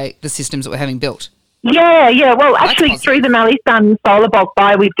supply the systems that we're having built? Yeah. Well, That's actually, positive. through the Mallee Sun Solar Bulk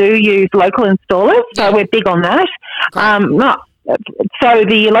Buy, we do use local installers, so we're big on that. So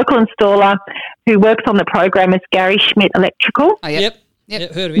the local installer who works on the program is Gary Schmidt Electrical. Oh, Yep.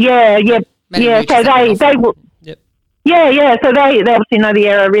 Heard of it. Yeah. Many So they will. Yep. Yeah. So they obviously know the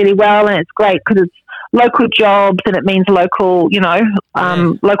area really well, and it's great because it's local jobs and it means local,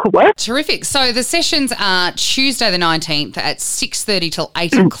 local work. Terrific. So the sessions are Tuesday the 19th at 6:30 till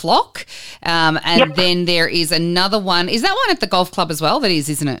 8 o'clock. And then there is another one. Is that one at the golf club as well? That is,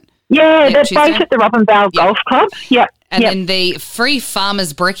 isn't it? Yeah, they're Tuesday? both at the Robinvale Golf Club. Yep. And then the free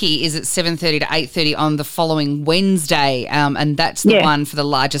farmers brekkie is at 7:30 to 8:30 on the following Wednesday, and that's the one for the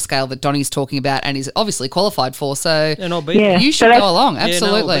larger scale that Donnie's talking about and is obviously qualified for. So And I'll be there. you should go along,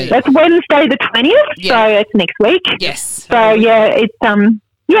 absolutely. That's Wednesday the 20th, so it's next week. Yes. So it's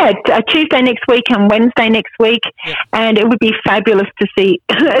Tuesday next week and Wednesday next week, and it would be fabulous to see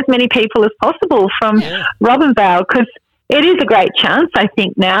as many people as possible from Robinvale, because it is a great chance, I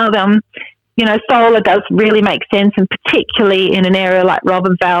think, now. Solar does really make sense, and particularly in an area like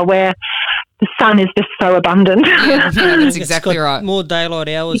Robinvale where the sun is just so abundant. Yeah, that's It's exactly got right. More daylight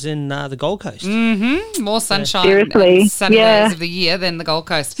hours in the Gold Coast. More sunshine Seriously, and sunny days of the year than the Gold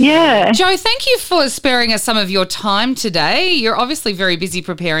Coast. Yeah. Joe, thank you for sparing us some of your time today. You're obviously very busy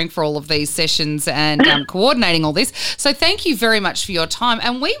preparing for all of these sessions and coordinating all this. So thank you very much for your time,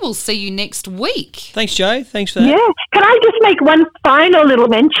 and we will see you next week. Thanks, Joe. Thanks for that. Yeah. Can I just make one final little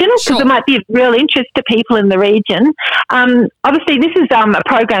mention? Because Sure. it might be of real interest to people in the region. Obviously, this is a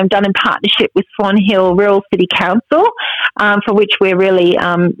program done in partnership with Swan Hill Rural City Council, for which we're really,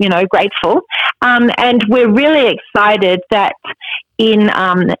 grateful. And we're really excited that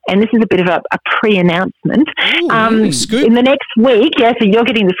and this is a bit of a pre-announcement, scoop. in the next week, so you're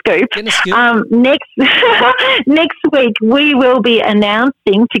getting the scoop. Getting the scoop. Next week, we will be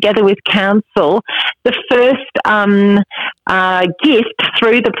announcing, together with Council, the first gift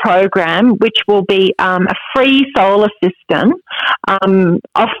through the program, which will be a free solar system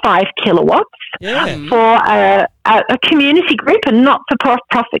of 5 kilowatts Yeah. for a community group, a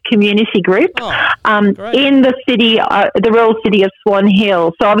not-for-profit community group Great. in the city, the rural city of Swan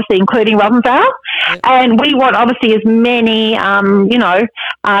Hill. So obviously including Robinvale, and we want obviously as many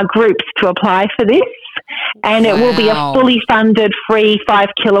groups to apply for this. And it will be a Wow. fully funded, free 5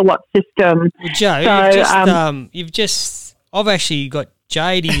 kilowatt system. Well, Joe, I've actually got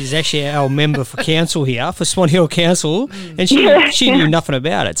Jade is actually our member for council here, for Swan Hill Council, and she knew nothing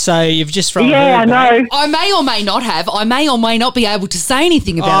about it. So you've just thrown Yeah, her I back. know. I may or may not have. I may or may not be able to say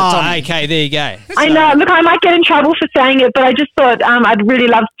anything about it, Oh, Tommy. okay, there you go. I know. Look, I might get in trouble for saying it, but I just thought I'd really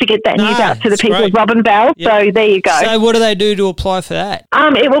love to get that news out to the it's people great. of Robinvale. Yep. So there you go. So what do they do to apply for that?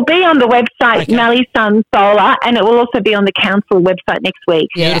 It will be on the website, Okay. Mallee Sun Solar, and it will also be on the council website next week.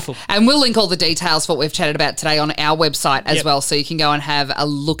 Yeah. Beautiful. And we'll link all the details for what we've chatted about today on our website as Yep. well, so you can go and have a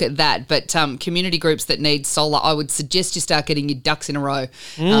look at that. But community groups that need solar, I would suggest you start getting your ducks in a row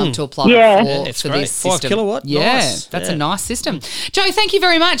to apply Yeah. for, Yeah, it's for great. this 5 system. kilowatt, Yeah, nice. that's Yeah. a nice system. Joe, thank you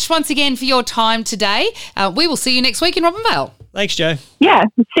very much once again for your time today. We will see you next week in Robinvale. Thanks, Joe. Yeah.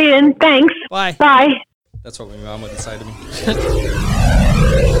 See you then. Thanks. Bye. Bye. That's what my mum would say to me.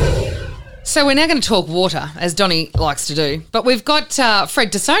 So we're now going to talk water, as Donnie likes to do. But we've got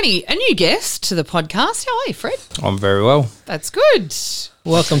Fred Tassoni, a new guest to the podcast. How are you, Fred? I'm very well. That's good.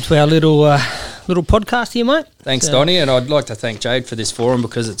 Welcome to our little podcast here, mate. Thanks, Donnie, and I'd like to thank Jade for this forum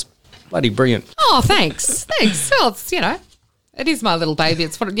because it's bloody brilliant. Oh, thanks. Thanks. Well, it's, it is my little baby.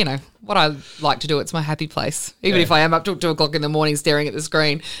 It's what I like to do. It's my happy place. Even if I am up till 2 o'clock in the morning staring at the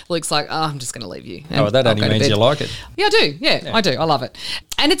screen, Luke's like, I'm just going to leave you. Oh, that I'll only go to means bed. you like it. Yeah, I do. Yeah, I do. I love it.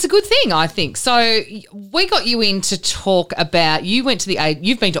 And it's a good thing, I think. So we got you in to talk about, you've been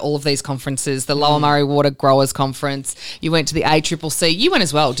to all of these conferences, the Lower Murray Water Growers Conference. You went to the ACCC. You went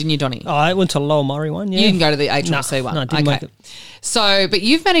as well, didn't you, Donnie? Oh, I went to Lower Murray one, yeah. You didn't go to the ACCC one. No, didn't make it. So, but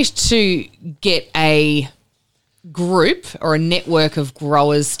you've managed to get a group or a network of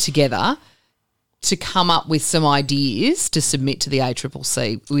growers together to come up with some ideas to submit to the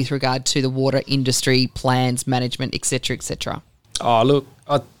ACCC with regard to the water industry plans, management, et cetera, et cetera. Oh, look,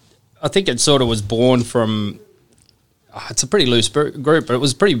 I think it sort of was born from, it's a pretty loose group, but it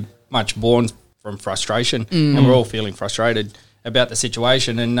was pretty much born from frustration, and we're all feeling frustrated about the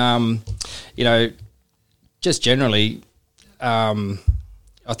situation. And, just generally,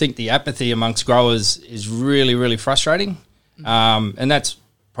 I think the apathy amongst growers is really, really frustrating. And that's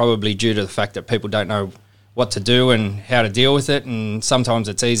probably due to the fact that people don't know what to do and how to deal with it. And sometimes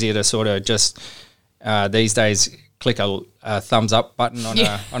it's easier to sort of just these days click a thumbs up button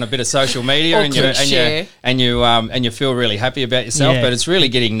on a bit of social media, Or and click share. you feel really happy about yourself. Yeah. But it's really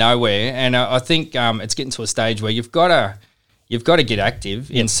getting nowhere. And I think it's getting to a stage where you've got to get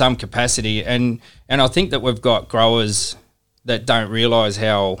active in some capacity. And I think that we've got growers that don't realise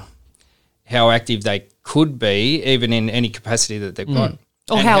how active they could be, even in any capacity that they've got.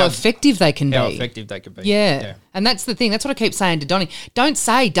 Or And how effective they can how be. effective they could be. Yeah. And that's the thing. That's what I keep saying to Donnie. Don't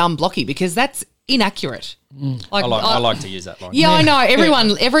say dumb blocky because that's inaccurate. I like to use that line. Yeah, I know.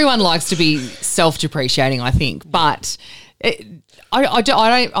 Everyone likes to be self-depreciating, I think. But I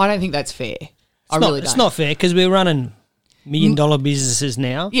don't think that's fair. I really don't. It's not fair because we're running $1 million businesses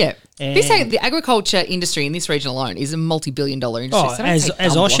now. Yeah. And- The agriculture industry in this region alone is a multi-billion-dollar industry. Oh, so don't as take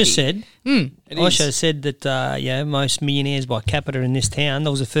as dumb Osha blocky. said, Osha said that most millionaires by capita in this town. That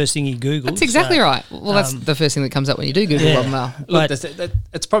was the first thing he googled. That's exactly so, right. Well, that's the first thing that comes up when you do Google yeah. Robinvale. Look, But-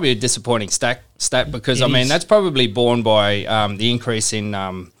 it's probably a disappointing stat because, It I mean, is. that's probably borne by the increase in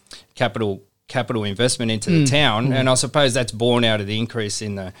capital investment into the town, and I suppose that's borne out of the increase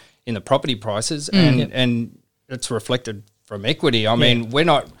in the property prices, and it's reflected from equity. I mean, we're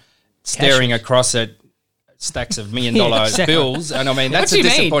not staring across at stacks of $1 million exactly. bills, and I mean that's What do a you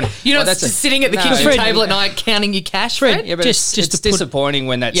mean? disappointing. You're not that's just sitting at the kitchen Fred- table at night counting your cash, Fred? Yeah, but Just it's to put- disappointing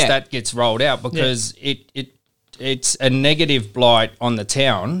when that Yeah. stat gets rolled out because it's a negative blight on the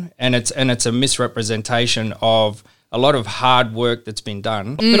town, and it's a misrepresentation of a lot of hard work that's been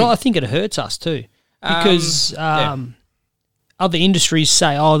done. But I think it hurts us too because other industries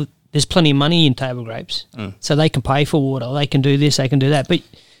say, "Oh, there's plenty of money in table grapes, so they can pay for water, they can do this, they can do that." But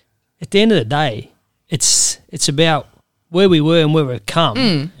at the end of the day, it's about where we were and where we've come,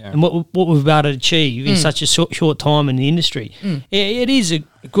 and what we've been able to achieve in such a short time in the industry. It is a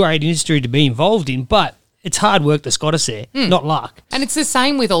great industry to be involved in, but it's hard work that's got us there, not luck. And it's the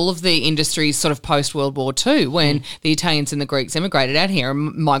same with all of the industries sort of post-World War II when the Italians and the Greeks emigrated out here.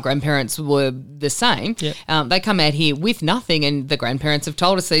 And my grandparents were the same. Yep. They come out here with nothing, and the grandparents have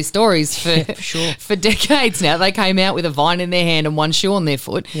told us these stories for decades now. They came out with a vine in their hand and one shoe on their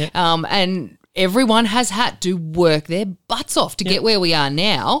foot. Yep. And everyone has had to work their butts off to get where we are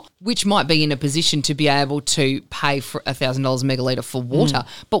now, which might be in a position to be able to pay for $1,000 a megalitre for water.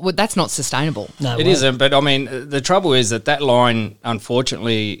 But that's not sustainable. No, It isn't, but I mean, the trouble is that line,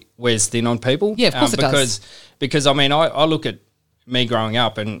 unfortunately, wears thin on people. Yeah, of course it does. Because, I mean, I look at me growing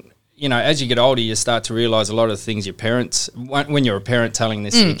up and, you know, as you get older, you start to realise a lot of the things your parents, when you're a parent telling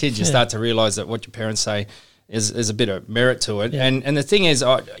this to your kids, you start to realise that what your parents say is a bit of merit to it. Yeah. And the thing is,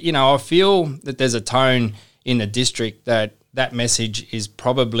 I feel that there's a tone in the district that message is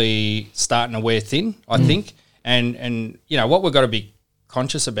probably starting to wear thin, I think. And you know, what we've got to be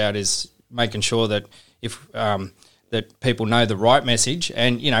conscious about is making sure that if that people know the right message.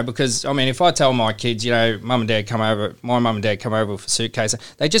 And, you know, because, I mean, if I tell my kids, you know, my mum and dad come over with a suitcase,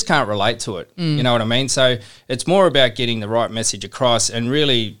 they just can't relate to it. You know what I mean? So it's more about getting the right message across and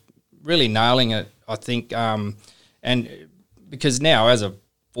really nailing it, I think. And because now, as a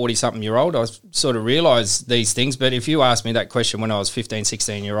 40-something-year-old, I sort of realise these things. But if you asked me that question when I was 15,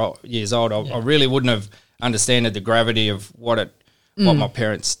 16 years old, I really wouldn't have understood the gravity of what my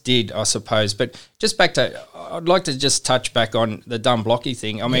parents did, I suppose. But just back to, I'd like to just touch back on the dumb blocky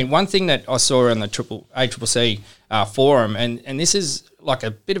thing. I mean, one thing that I saw on the ACCC forum, and this is like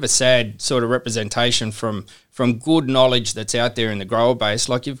a bit of a sad sort of representation from good knowledge that's out there in the grower base.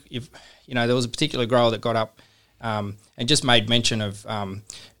 Like, you know, there was a particular grower that got up and just made mention of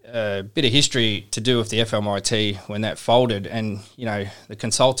a bit of history to do with the FMIT when that folded, and, you know, the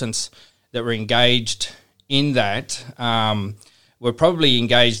consultants that were engaged in that were probably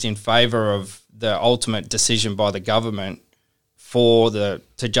engaged in favour of the ultimate decision by the government to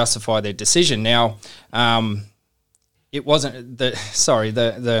justify their decision. Now, it wasn't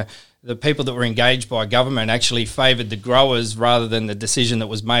the people that were engaged by government actually favoured the growers rather than the decision that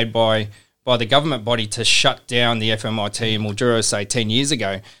was made by the government body to shut down the FMIT in Mildura, say 10 years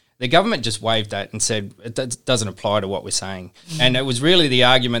ago. The government just waived that and said it doesn't apply to what we're saying. And it was really the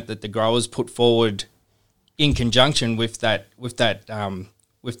argument that the growers put forward in conjunction with the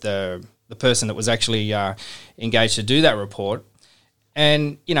person that was actually engaged to do that report.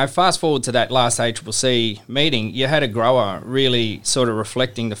 And, you know, fast forward to that last ACCC meeting, you had a grower really sort of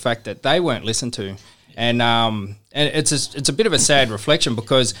reflecting the fact that they weren't listened to. And it's a bit of a sad reflection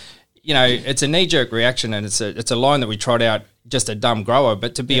because, you know, it's a knee-jerk reaction, and it's a line that we trot out, just a dumb grower.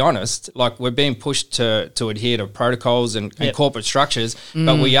 But to be honest, like, we're being pushed to adhere to protocols and corporate structures,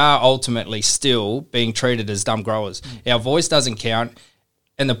 but we are ultimately still being treated as dumb growers. Our voice doesn't count.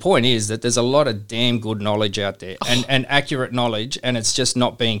 And the point is that there's a lot of damn good knowledge out there and accurate knowledge, and it's just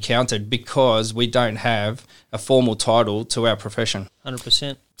not being counted because we don't have a formal title to our profession.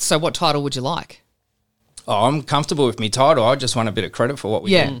 100%. So what title would you like? Oh, I'm comfortable with my title. I just want a bit of credit for what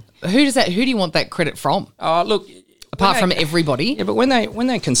we do. Who do you want that credit from? Look, apart from everybody. Yeah, but when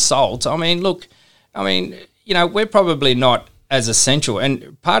they consult, I mean, you know, we're probably not as essential.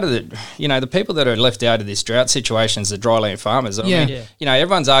 And part of the people that are left out of this drought situation is the dryland farmers. I mean, you know,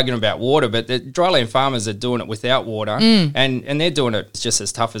 everyone's arguing about water, but the dryland farmers are doing it without water, and they're doing it just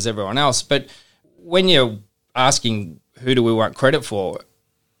as tough as everyone else. But when you're asking who do we want credit for,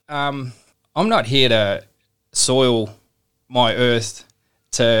 I'm not here to soil my earth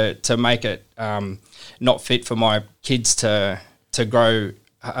to make it not fit for my kids to grow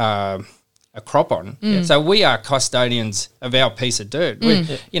a crop on. So we are custodians of our piece of dirt.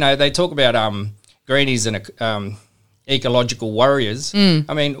 You know, they talk about greenies and ecological warriors.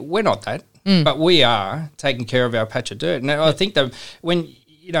 I mean, we're not that, but we are taking care of our patch of dirt. And I think I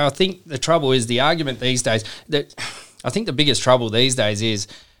think the trouble is the argument these days that I think the biggest trouble these days is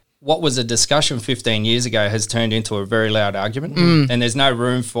what was a discussion 15 years ago has turned into a very loud argument, and there's no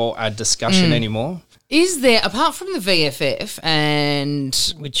room for a discussion anymore. Is there, apart from the VFF and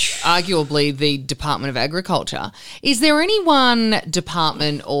which arguably the Department of Agriculture, is there any one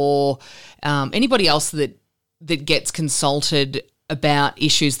department or anybody else that gets consulted about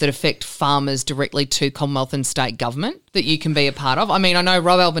issues that affect farmers directly to Commonwealth and state government that you can be a part of? I mean, I know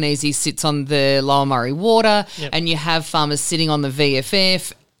Rob Albanese sits on the Lower Murray Water, and you have farmers sitting on the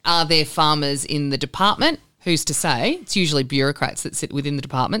VFF. Are there farmers in the department? Who's to say? It's usually bureaucrats that sit within the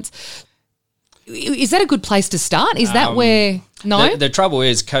departments. Is that a good place to start? Is that where... No? The trouble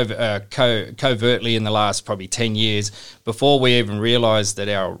is covertly in the last probably 10 years, before we even realised that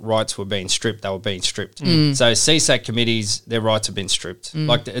our rights were being stripped, they were being stripped. So CSAC committees, their rights have been stripped.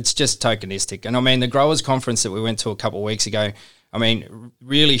 Like, it's just tokenistic. And I mean, the growers conference that we went to a couple of weeks ago, I mean,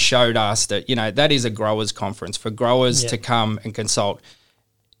 really showed us that, you know, that is a growers conference for growers to come and consult.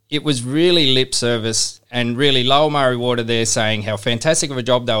 It was really lip service and really Lower Murray Water there saying how fantastic of a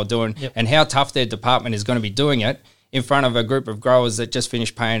job they were doing and how tough their department is going to be doing it in front of a group of growers that just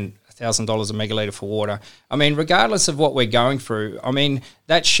finished paying $8,000 a megalitre for water. I mean, regardless of what we're going through, I mean,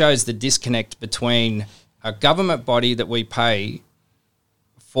 that shows the disconnect between a government body that we pay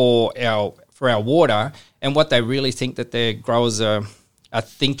for our water and what they really think that their growers are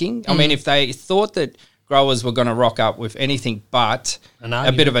thinking. I mean, if they thought that growers were going to rock up with anything but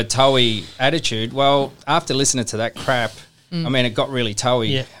a bit of a toey attitude, well, after listening to that crap, I mean, it got really toey.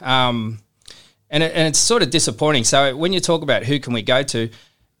 Yeah. And it's sort of disappointing. So when you talk about who can we go to,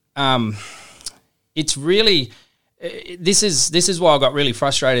 it's really this is why I got really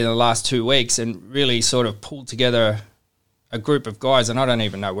frustrated in the last 2 weeks and really sort of pulled together a group of guys, and I don't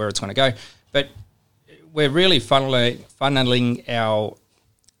even know where it's going to go, but we're really funneling our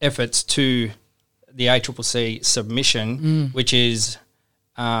efforts to the ACCC submission, which is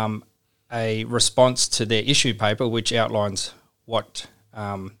a response to their issue paper, which outlines what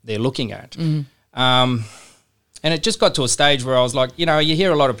they're looking at. And it just got to a stage where I was like, you know, you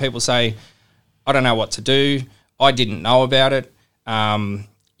hear a lot of people say, I don't know what to do. I didn't know about it.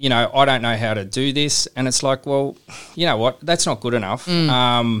 You know, I don't know how to do this. And it's like, well, you know what? That's not good enough.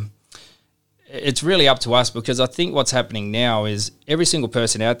 It's really up to us, because I think what's happening now is every single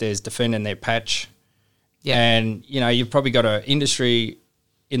person out there is defending their patch. Yeah. And, you know, you've probably got an industry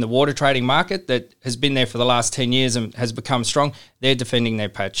in the water trading market that has been there for the last 10 years and has become strong. They're defending their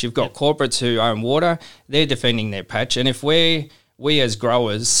patch. You've got corporates who own water. They're defending their patch. And if we as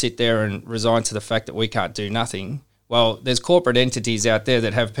growers sit there and resign to the fact that we can't do nothing, well, there's corporate entities out there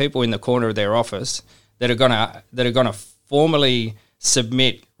that have people in the corner of their office that are gonna formally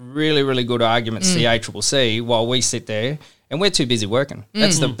submit really, really good arguments to the ACCC while we sit there and we're too busy working.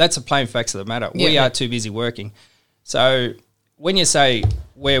 That's the plain facts of the matter. We are too busy working. So when you say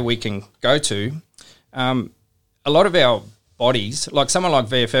where we can go to, a lot of our bodies, like someone like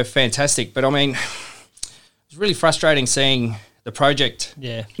VFF, fantastic, but I mean, it's really frustrating seeing the project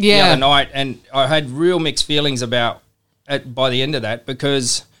the other night, and I had real mixed feelings about it by the end of that,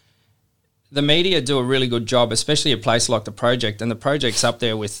 because the media do a really good job, especially a place like the project, and the project's up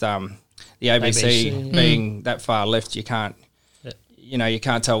there with the ABC being that far left. You can't, you know, you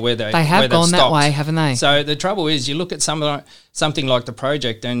can't tell where they have gone that way, haven't they? So the trouble is, you look at something like the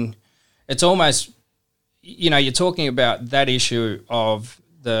project, and it's almost, you know, you're talking about that issue of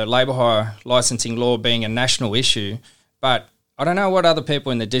the labour hire licensing law being a national issue, but I don't know what other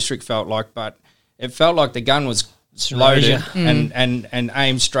people in the district felt like, but it felt like the gun was loaded and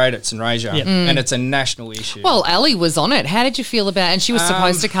aimed straight at St. Razor, and it's a national issue. Well, Ali was on it. How did you feel about it? And she was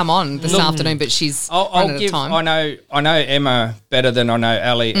supposed to come on this afternoon, but she's running out of time. I know Emma better than I know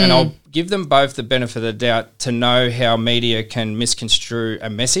Ali, and I'll give them both the benefit of the doubt to know how media can misconstrue a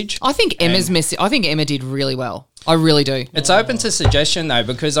message. I think Emma did really well. I really do. It's open to suggestion though,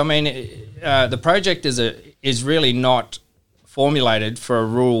 because I mean, the project is really not formulated for a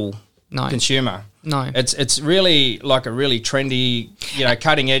rural consumer. No, it's really like a really trendy, you know,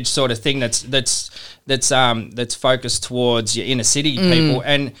 cutting edge sort of thing that's focused towards your inner city people,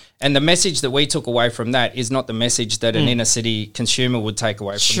 and the message that we took away from that is not the message that an inner city consumer would take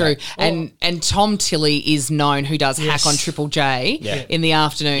away from that. True, and Tom Tilley is known, who does Hack on Triple J in the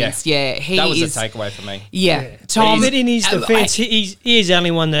afternoons. Yeah, that was a takeaway for me. Yeah, Tom. But in his defence, he is the only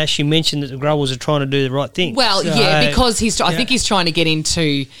one that actually mentioned that the growers are trying to do the right thing. Well, because I think he's trying to get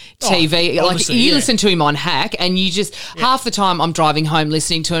into TV. Like you listen to him on Hack, and you just half the time I'm driving home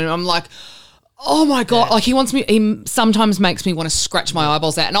listening to him, and I'm like, oh my God, like he sometimes makes me want to scratch my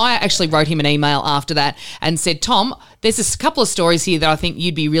eyeballs out. And I actually wrote him an email after that and said, Tom, there's a couple of stories here that I think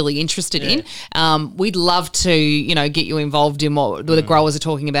you'd be really interested in. We'd love to, you know, get you involved in what the growers are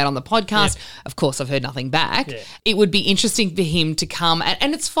talking about on the podcast. Of course, I've heard nothing back. It would be interesting for him to come,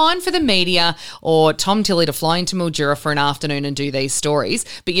 and it's fine for the media or Tom Tilley to fly into Mildura for an afternoon and do these stories,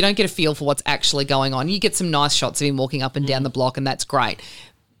 but you don't get a feel for what's actually going on. You get some nice shots of him walking up and down the block, and that's great.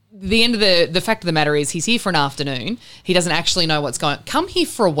 The end of the fact of the matter is he's here for an afternoon. He doesn't actually know what's going on. Come here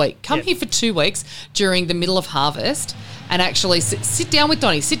for a week. Come here for 2 weeks during the middle of harvest and actually sit down with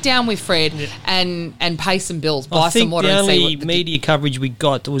Donnie, sit down with Fred and pay some bills, buy some water. The and see only what media coverage we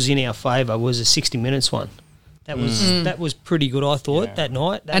got that was in our favour was a 60 Minutes one. That was pretty good, I thought, that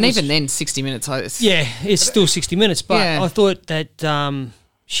night. Even then, 60 Minutes. It's still 60 Minutes, but I thought that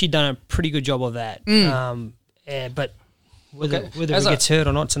she'd done a pretty good job of that. But whether it gets heard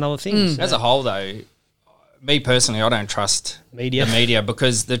or not, it's another thing. So. As a whole, though, me personally, I don't trust the media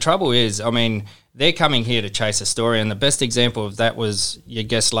because the trouble is, I mean, they're coming here to chase a story, and the best example of that was your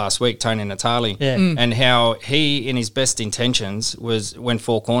guest last week, Tony Natali, and how he, in his best intentions, was when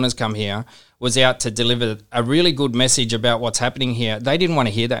Four Corners come here, was out to deliver a really good message about what's happening here. They didn't want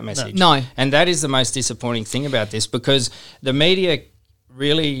to hear that message. No. And that is the most disappointing thing about this, because the media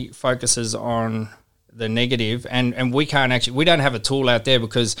really focuses on the negative, and we don't have a tool out there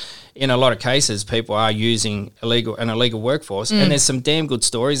because in a lot of cases people are using an illegal workforce, and there's some damn good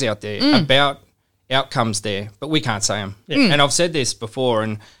stories out there about outcomes there, but we can't say them. And I've said this before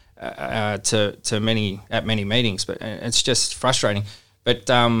and to many meetings, but it's just frustrating. But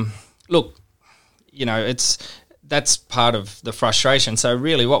look, that's part of the frustration. So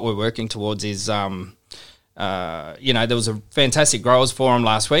really what we're working towards is there was a fantastic growers forum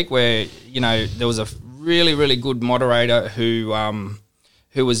last week where there was a really, really good moderator who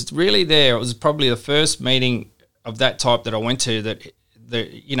was really there. It was probably the first meeting of that type that I went to that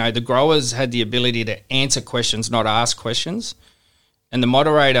the growers had the ability to answer questions, not ask questions. And the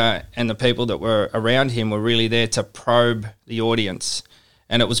moderator and the people that were around him were really there to probe the audience.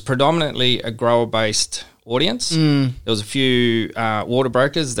 And it was predominantly a grower-based audience. There was a few water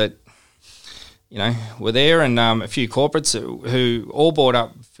brokers that, were there, and a few corporates who all brought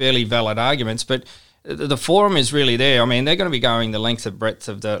up fairly valid arguments. But the forum is really there. I mean, they're going to be going the length and breadth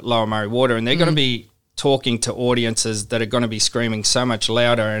of the Lower Murray Water, and they're going to be talking to audiences that are going to be screaming so much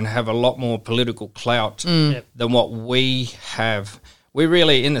louder and have a lot more political clout than what we have. We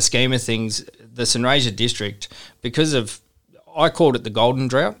really, in the scheme of things, the St. Rasia district, I called it the golden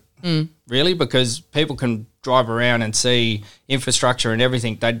drought, really, because people can drive around and see infrastructure and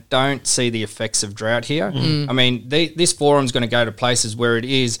everything. They don't see the effects of drought here. I mean, this forum's going to go to places where it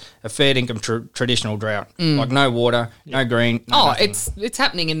is a fair income traditional drought, like no water, no green. No nothing. It's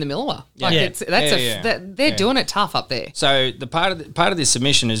happening in the Millewa. Yeah. They're doing it tough up there. So the part of this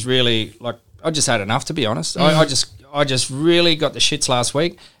submission is really like I just had enough, to be honest. I just really got the shits last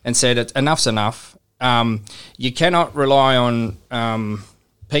week and said enough's enough. You cannot rely on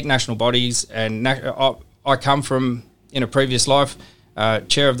peak national bodies, and I come from, in a previous life,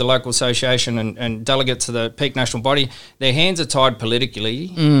 chair of the local association and delegate to the peak national body. Their hands are tied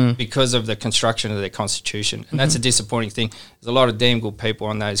politically because of the construction of their constitution, and that's a disappointing thing. There's a lot of damn good people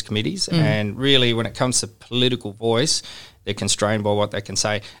on those committees, and really when it comes to political voice, they're constrained by what they can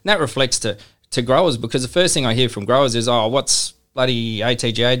say. And that reflects to growers, because the first thing I hear from growers is, what's bloody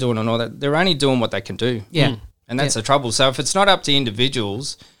ATGA doing and all that? They're only doing what they can do. Yeah. And that's the trouble. So if it's not up to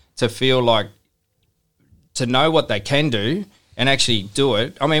individuals to feel like, to know what they can do and actually do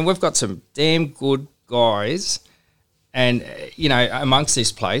it. I mean, we've got some damn good guys and, amongst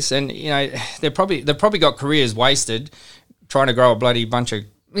this place, and, they've probably got careers wasted trying to grow a bloody bunch of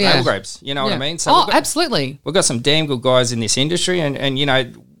navel grapes. You know what I mean? So absolutely. We've got some damn good guys in this industry, and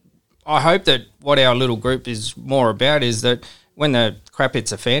I hope that what our little group is more about is that when the crap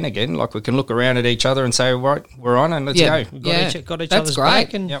hits a fan again, like we can look around at each other and say, right, we're on and let's go. Got each other's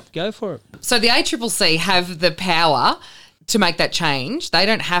back and go for it. So the ACCC have the power to make that change. They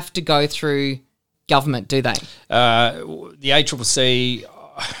don't have to go through government, do they? The ACCC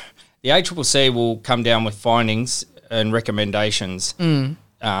will come down with findings and recommendations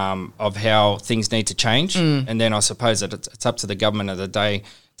of how things need to change, and then I suppose that it's up to the government of the day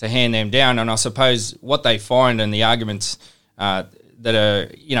to hand them down. And I suppose what they find and the arguments that are,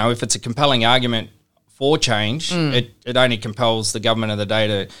 if it's a compelling argument for change, it only compels the government of the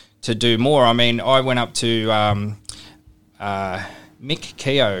day to do more. I mean, I went up to Mick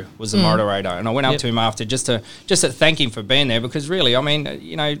Keogh was the moderator, and I went up to him after just to thank him for being there, because really, I mean,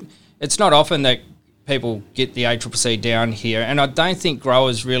 it's not often that people get the ACCC down here, and I don't think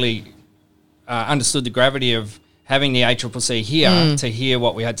growers really understood the gravity of having the ACCC here to hear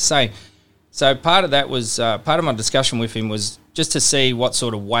what we had to say. So part of that was part of my discussion with him was just to see what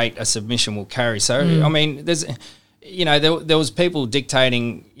sort of weight a submission will carry. So I mean, there's, there was people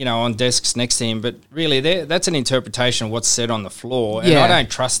dictating, on desks next to him, but really that's an interpretation of what's said on the floor, and I don't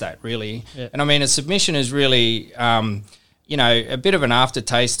trust that really. Yeah. And I mean, a submission is really, a bit of an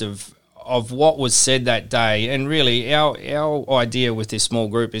aftertaste of what was said that day. And really, our idea with this small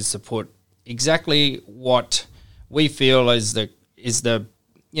group is to put exactly what we feel is the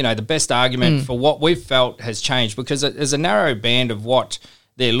best argument for what we've felt has changed, because there's a narrow band of what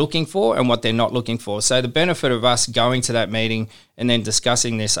they're looking for and what they're not looking for. So the benefit of us going to that meeting and then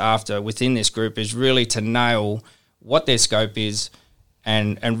discussing this after within this group is really to nail what their scope is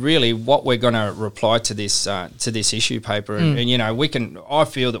and really what we're going to reply to this issue paper. And I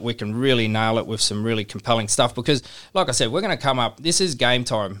feel that we can really nail it with some really compelling stuff, because like I said, we're going to come up, this is game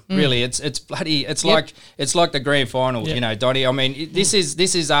time. Really, it's like the grand final, Donnie. I mean, this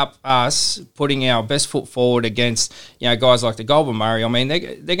is us putting our best foot forward against, guys like the Goulburn Murray. I mean, they're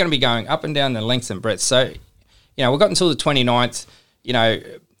going to be going up and down the length and breadth. So, we've got until the 29th,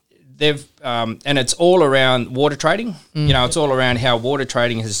 they've and it's all around water trading. It's all around how water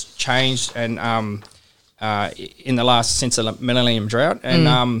trading has changed and in the last since the millennium drought,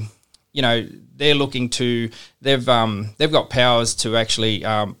 and they're looking to they've got powers to actually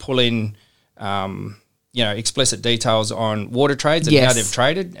pull in. Explicit details on water trades and how they've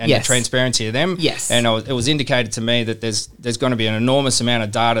traded and the transparency of them. Yes. And it was indicated to me that there's going to be an enormous amount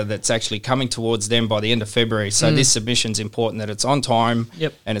of data that's actually coming towards them by the end of February. So this submission's important that it's on time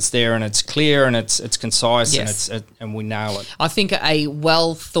and it's there and it's clear and it's concise and we nail it. I think a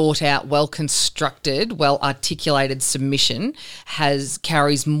well thought out, well constructed, well articulated submission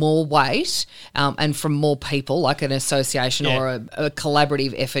carries more weight and from more people, like an association or a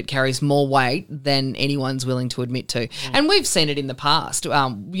collaborative effort carries more weight than anyone's willing to admit to. And we've seen it in the past,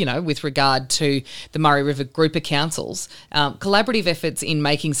 with regard to the Murray River group of councils. Collaborative efforts in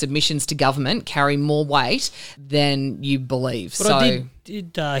making submissions to government carry more weight than you believe. But I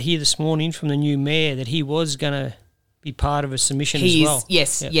did hear this morning from the new mayor that he was going to be part of a submission as well.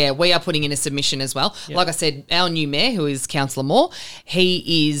 Yes, we are putting in a submission as well. Yep. Like I said, our new mayor, who is Councillor Moore,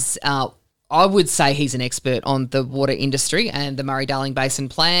 he is... I would say he's an expert on the water industry and the Murray-Darling Basin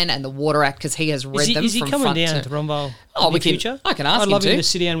Plan and the Water Act because he has read them. Is he from coming front down to Rombo in the future? I can ask him to. I'd love him to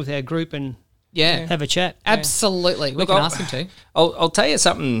sit down with our group and have a chat. Absolutely. We can ask him to. I'll tell you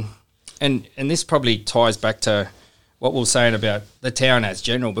something, and this probably ties back to what we were saying about the town as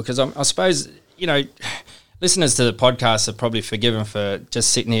general, because I suppose, listeners to the podcast are probably forgiven for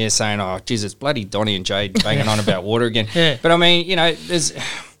just sitting here saying, oh, geez, it's bloody Donnie and Jade banging on about water again. Yeah. But, I mean,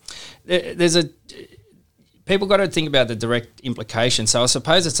 there's a... People got to think about the direct implications. So I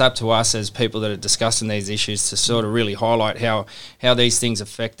suppose it's up to us as people that are discussing these issues to sort of really highlight how these things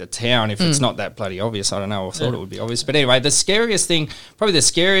affect the town. If it's not that bloody obvious, I don't know. I thought it would be obvious. But anyway, the scariest thing, probably the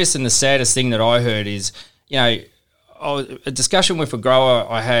scariest and the saddest thing that I heard is, a discussion with a grower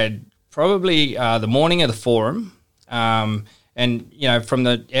I had probably the morning of the forum. And, from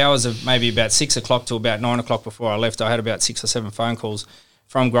the hours of maybe about 6 o'clock to about 9 o'clock before I left, I had about 6 or 7 phone calls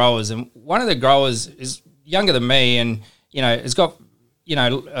from growers. And one of the growers is younger than me and, has got,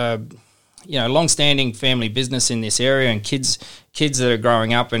 long-standing family business in this area and kids that are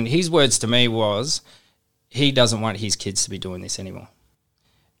growing up. And his words to me was he doesn't want his kids to be doing this anymore.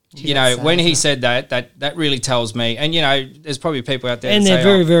 When he said that really tells me, and, there's probably people out there and that they're say,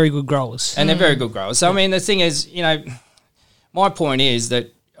 very, very good growers. And they're very good growers. So, I mean, the thing is, my point is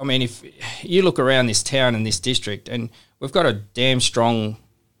that, I mean, if you look around this town and this district, and we've got a damn strong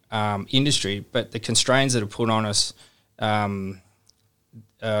industry, but the constraints that are put on us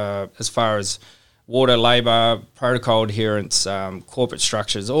as far as water, labour, protocol adherence, corporate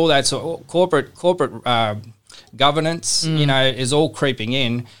structures, all that sort of corporate governance, is all creeping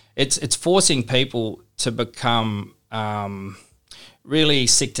in. It's forcing people to become really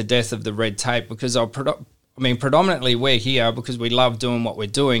sick to death of the red tape because predominantly we're here because we love doing what we're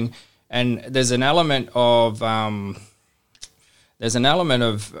doing, and there's an element of I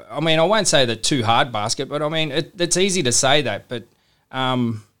won't say the too hard basket, but I mean it's easy to say that, but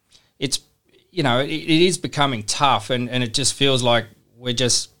it's it is becoming tough, and it just feels like we're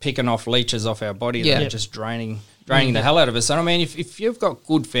just picking off leeches off our body that are just draining the hell out of us. And I mean, if you've got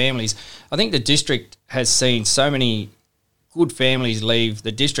good families, I think the district has seen so many good families leave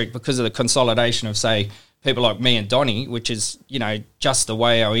the district because of the consolidation of, say, people like me and Donnie, which is, just the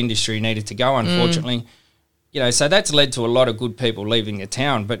way our industry needed to go, unfortunately. So that's led to a lot of good people leaving the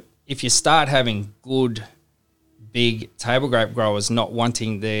town. But if you start having good, big table grape growers not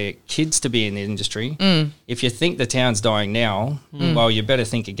wanting their kids to be in the industry, if you think the town's dying now, well, you better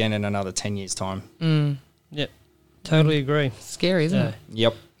think again in another 10 years' time. Yep, totally agree. Scary, isn't it?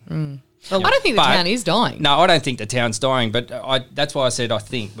 Yep. I don't think the town is dying. No, I don't think the town's dying, but that's why I said I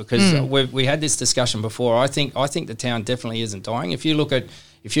think, because we had this discussion before. I think the town definitely isn't dying. If you look at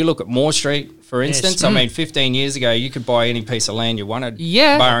Moore Street, for instance, 15 years ago, you could buy any piece of land you wanted,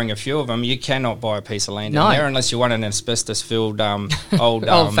 barring a few of them. You cannot buy a piece of land down there unless you want an asbestos-filled old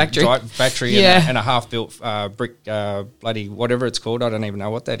factory and a half-built brick, bloody whatever it's called. I don't even know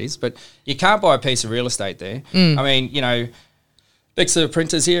what that is, but you can't buy a piece of real estate there. I mean, next to the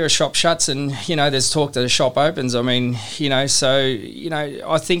printers here, a shop shuts and, there's talk that a shop opens. I mean, I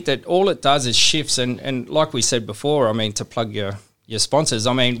think that all it does is shifts. And like we said before, I mean, to plug your sponsors,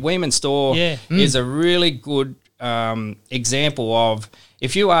 I mean, Weeman Store is a really good example of,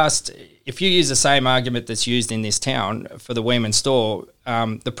 if you use the same argument that's used in this town for the Weeman Store,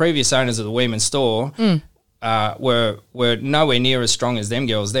 the previous owners of the Weeman Store were nowhere near as strong as them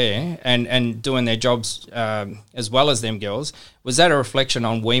girls there and doing their jobs as well as them girls. Was that a reflection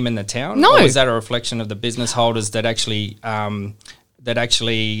on Weeman the town? No. Or was that a reflection of the business holders that actually that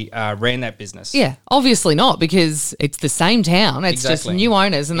actually ran that business. Yeah, obviously not, because it's the same town. It's just Exactly. new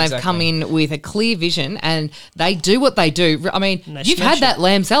owners, and they've come in with a clear vision, and they do what they do. I mean, they you've smash had that it.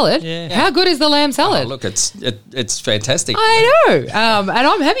 lamb salad. Yeah. How good is the lamb Oh, salad? look, it's fantastic. I know, and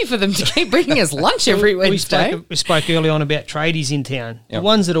I'm happy for them to keep bringing us lunch every Wednesday. We spoke early on about tradies in town. Yep. The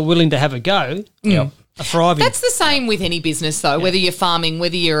ones that are willing to have a go Yep. are thriving. That's the same with any business, though, whether you're farming,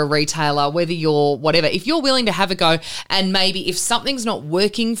 whether you're a retailer, whether you're whatever. If you're willing to have a go, and maybe if something's not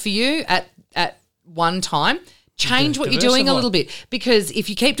working for you at one time, change what you're doing a Diversify. little bit. Because if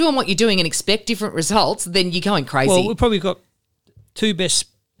you keep doing what you're doing and expect different results, then you're going crazy. Well, we've probably got two best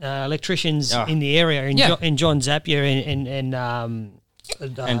electricians in the area, in, Yeah. in John Zapier and And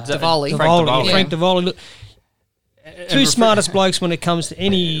Divoli. Frank Divoli. Frank Divoli. Look, two smartest blokes when it comes to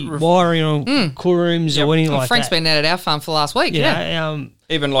any wiring or cool rooms or anything like Frank's that. been out at our farm for last week. You Yeah. know,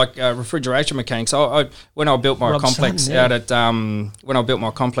 Even like refrigeration mechanics. When I built my Rob complex Sutton, yeah. out at when I built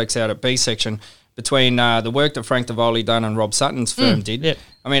my complex out at B section, between the work that Frank Divoli done and Rob Sutton's firm did. Yep.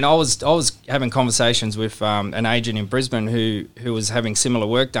 I mean, I was having conversations with an agent in Brisbane who was having similar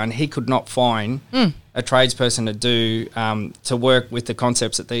work done. He could not find a tradesperson to do to work with the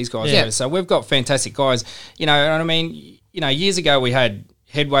concepts that these guys Yeah. do. So we've got fantastic guys. You know, and I mean, years ago we had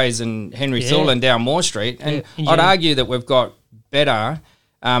Headways and Henry Yeah. Thorlin down Moore Street, and Yeah, I'd argue that we've got better.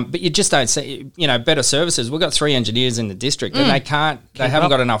 But you just don't see, better services. We've got 3 engineers in the district, and they haven't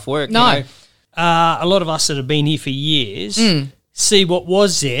got enough work. No. You know? a lot of us that have been here for years see what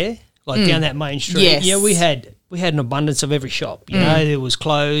was there, like down that main street. Yes. Yeah, we had an abundance of every shop. You know, there was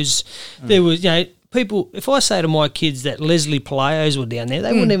clothes, there was people. If I say to my kids that Leslie Palaio's were down there,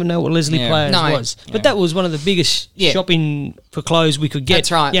 they wouldn't even know what Leslie Yeah. Palaio's No. was. But that was one of the biggest shopping for clothes we could get.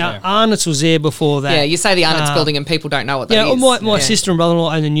 That's right. Yeah, Arnott's was there before that. Yeah, you say the Arnott's building and people don't know what that Yeah, is. my sister and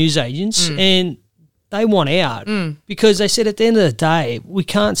brother-in-law own the newsagents, and they want out because they said at the end of the day, we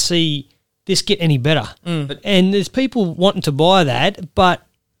can't see this get any better. And there's people wanting to buy that,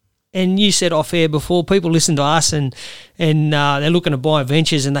 and you said off air before, people listen to us and they're looking to buy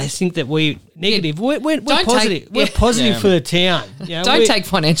ventures and they think that we're negative. We're Don't positive. take- We're yeah. positive Yeah. for the town. You know, Don't we're- take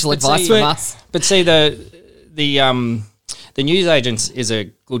financial advice see- from but- us. But see, the newsagents is a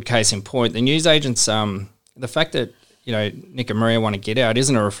good case in point. The newsagents, the fact that Nick and Maria want to get out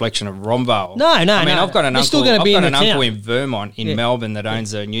isn't a reflection of Romvale. No, I mean, no. I've got an They're still uncle. gonna I've be got in an the uncle town. in Vermont, in Melbourne, that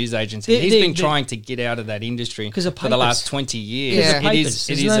owns a newsagent. They- He's they- been they- trying to get out of that industry Because of for the last papers. 20 years. Yeah. It Papers, is.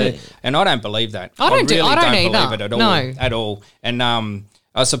 It isn't is. it? And I don't believe that. I don't really either. believe it at all. No. At all. And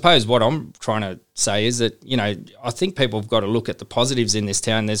I suppose what I'm trying to say is that I think people have got to look at the positives in this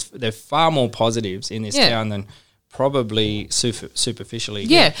town. There's far more positives in this town than probably superficially.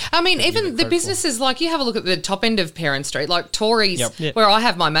 Yeah. I mean, even the credit for. businesses, like you have a look at the top end of Perrin Street, like Tori's, Yep. Yep. where I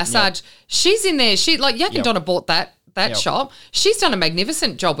have my massage. She's in there. She, like, Yak and Yep. Donna bought that Yep. shop. She's done a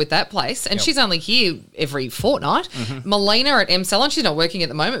magnificent job with that place, and she's only here every fortnight. Melina at M Salon, she's not working at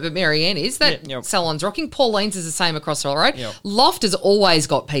the moment, but Marianne is. That Yep. salon's rocking. Pauline's is the same across the road. Yep. Loft has always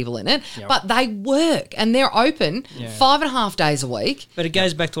got people in it, but they work and they're open 5.5 days a week. But it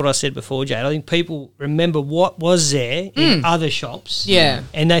goes back to what I said before, Jade. I think people remember what was there in other shops. Yeah.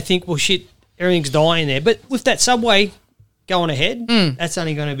 And they think, well, shit, everything's dying there. But with that Subway going ahead, that's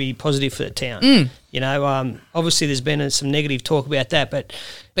only going to be positive for the town. Obviously there's been some negative talk about that, but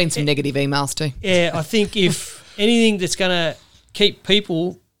Been some negative emails too. yeah, I think if anything that's going to keep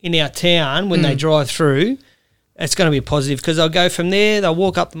people in our town when they drive through, it's going to be a positive because they'll go from there, they'll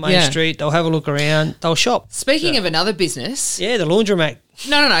walk up the main street, they'll have a look around, they'll shop. Speaking of another business, Yeah, the laundromat.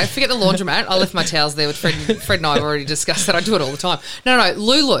 No, forget the laundromat. I left my towels there with Fred. Fred and I have already discussed that. I do it all the time. No,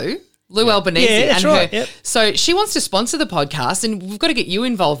 Lou Albanese. Yeah, that's and right, her. yep. So she wants to sponsor the podcast, and we've got to get you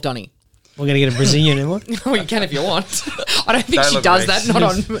involved, Donnie. We're going to get a Brazilian in one. Well, you can if you want. I don't think Don't she look does nice. that. Not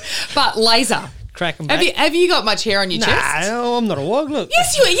on, but laser. Crack 'em back. Have you got much hair on your chest? No, I'm not a wog. Look.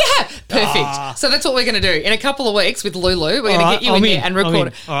 Yes, you have. Perfect. So that's what we're going to do. In a couple of weeks with Lulu, we're going to All get you right, in I'm I'm there in, and I'm record in.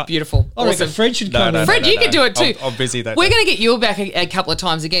 it. All right. Beautiful. I reckon Awesome. Fred should No, come no, in. no, Fred, you can do it too. I'm busy that We're day. going to get you back a couple of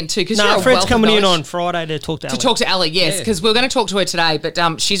times again too, because you're No, a Fred's wealth of coming in knowledge. on Friday to talk to To Alex. talk to Ali, yes, because we're going to talk to her today, but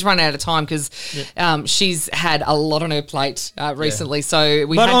she's run out of time because she's had a lot on her plate recently. So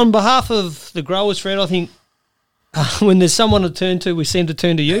we But had, on behalf of the growers, Fred, I think when there's someone to turn to, we seem to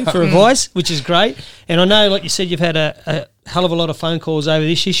turn to you for advice, which is great. And I know, like you said, you've had a hell of a lot of phone calls over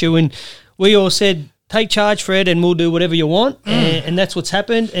this issue, and we all said, take charge, Fred, and we'll do whatever you want. And that's what's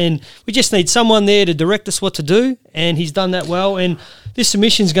happened. And we just need someone there to direct us what to do, and he's done that well. And this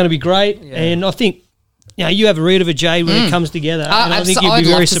submission's going to be great. And I think you have a read of it, Jay, when it comes together. And I think you'll I'd be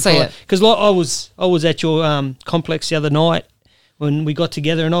very love to see surprised. it. Because I was at your complex the other night when we got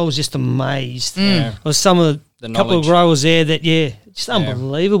together, and I was just amazed. Yeah. Of some of The the couple of knowledge. growers there that just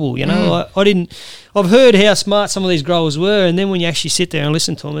unbelievable. You know, I've heard how smart some of these growers were, and then when you actually sit there and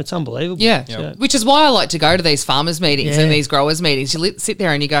listen to them, it's unbelievable. Yeah, So- which is why I like to go to these farmers meetings Yeah. and these growers meetings. You sit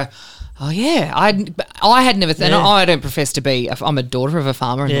there and you go, oh yeah, I had never. And I don't profess to be. I'm a daughter of a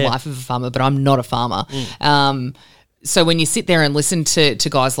farmer and the Yeah. wife of a farmer, but I'm not a farmer. So when you sit there and listen to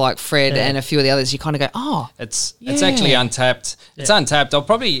guys like Fred and a few of the others, you kind of go, oh, It's Yeah. actually untapped. It's untapped. I'll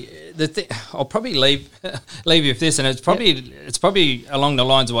probably leave you with this, and it's probably along the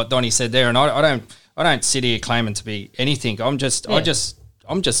lines of what Donnie said there. And I don't sit here claiming to be anything. I'm just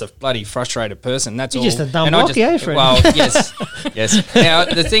a bloody frustrated person. That's You're all. just a dumb And I blocky, eh, Fred? Well, yes, yes. Now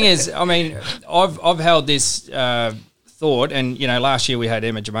the thing is, I mean, I've held this thought, and last year we had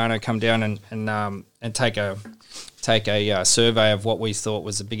Emma Germano come down and take a survey of what we thought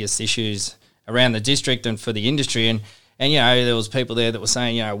was the biggest issues around the district and for the industry, and there was people there that were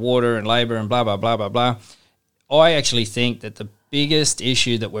saying water and labour and blah blah blah blah blah. I actually think that the biggest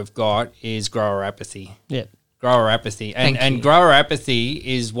issue that we've got is grower apathy. Yeah. Grower apathy, and grower apathy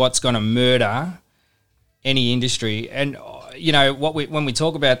is what's going to murder any industry. And when we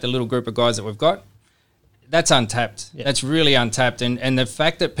talk about the little group of guys that we've got, that's untapped. Yeah. That's really untapped. And the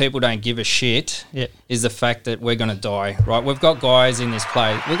fact that people don't give a shit Yeah. is the fact that we're going to die, right? We've got guys in this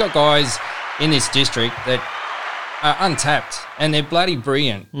place. We've got guys in this district that are untapped and they're bloody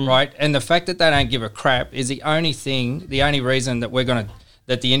brilliant, right? And the fact that they don't give a crap is the only reason that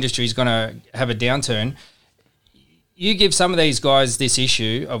that the industry is going to have a downturn. You give some of these guys this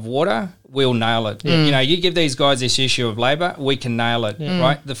issue of water, we'll nail it. You give these guys this issue of labour, we can nail it,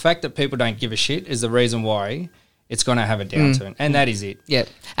 right? The fact that people don't give a shit is the reason why it's going to have a downturn, and that is it. yeah.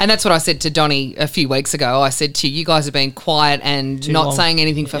 And that's what I said to Donnie a few weeks ago. I said to you guys have been quiet and not long. saying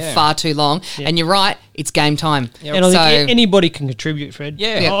anything for Yeah. far too long. And you're right, it's game time. Yep. And I So- think anybody can contribute, Fred.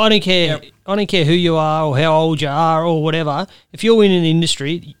 Yeah. I don't care. Yep. I don't care who you are or how old you are or whatever. If you're in an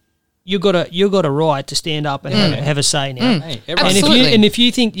industry, you got a right to stand up and have a say now. Hey, And Absolutely. if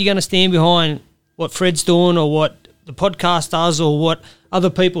you think you're going to stand behind what Fred's doing or what the podcast does or what other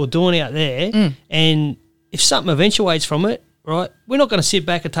people are doing out there, and if something eventuates from it, right, we're not going to sit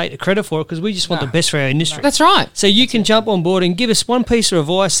back and take the credit for it because we just want the best for our industry. That's right. So you can jump on board and give us one piece of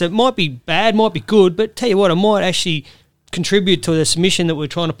advice that might be bad, might be good, but tell you what, it might actually contribute to the submission that we're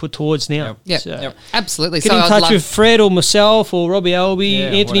trying to put towards now. Yeah, So absolutely. get so in I'd touch love- with Fred or myself or Robbie Albie, Yeah,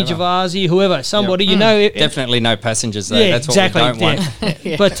 Anthony whatever. Javazzi, whoever, somebody, Definitely no passengers though. Yeah, That's what exactly. we don't want.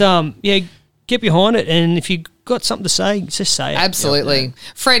 yeah. But get behind it, and if you got something to say, just say it. Absolutely.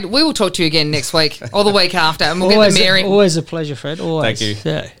 Fred, we will talk to you again next week or the week after, and we'll Always, get the mayor in. always a pleasure, Fred. Always. Thank you.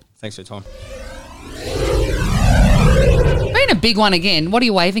 Yeah. Thanks for your time. Been a big one again. What are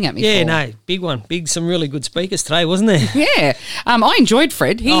you waving at me Yeah, for? no, big one. Some really good speakers today, wasn't there? Yeah. I enjoyed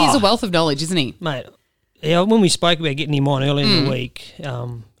Fred. He is Oh. a wealth of knowledge, isn't he? Mate, yeah, when we spoke about getting him on earlier in the week,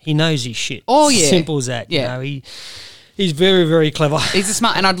 he knows his shit. Oh, yeah. Simple as that. Yeah. You know, he's very, very clever. He's a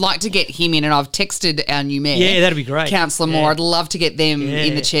smart, and I'd like to get him in, and I've texted our new mayor. Yeah, that'd be great. Councillor Yeah. Moore. I'd love to get them Yeah.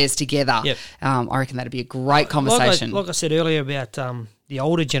 in the chairs together. Yep. I reckon that'd be a great conversation. Like I said earlier about the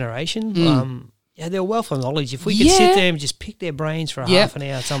older generation, they're a wealth of knowledge. If we could sit Yeah. there and just pick their brains for a Yep. half an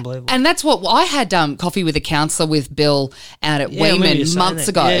hour, it's unbelievable. And that's what I had coffee with a counsellor with Bill out at Yeah, I remember you Weeman saying months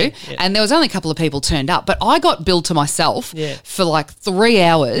that. ago, Yeah, yeah. and there was only a couple of people turned up, but I got Bill to myself Yeah. for like 3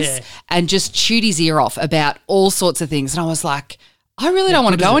 hours Yeah. and just chewed his ear off about all sorts of things, and I was like, I really don't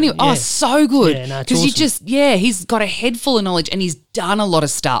want to good, go isn't it? anywhere. Oh, Yeah. so good. Yeah, no, it's Because you awesome. just, he's got a head full of knowledge and he's done a lot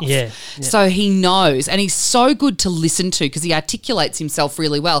of stuff. Yeah, yeah. So he knows, and he's so good to listen to because he articulates himself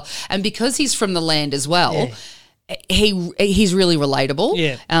really well. And because he's from the land as well, he's really relatable.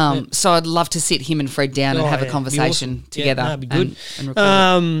 Yeah, So I'd love to sit him and Fred down and Oh, have a yeah, be conversation awesome. together. Yeah, that'd be good. And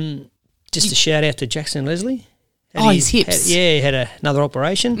record it. Just a shout out to Jackson Leslie. His hips. He had another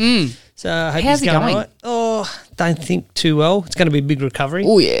operation. So I hope How's he's he going going? all right. Oh, don't think too well. It's going to be a big recovery.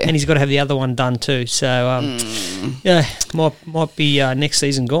 Oh, yeah. And he's got to have the other one done too. So, might be next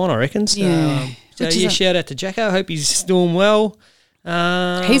season gone, I reckon. So, Yeah. Which is shout out to Jacko. I hope he's doing well.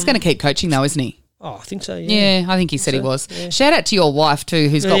 He's going to keep coaching though, isn't he? Oh, I think so, yeah. Yeah, I think he said he So, was. yeah. Shout out to your wife too,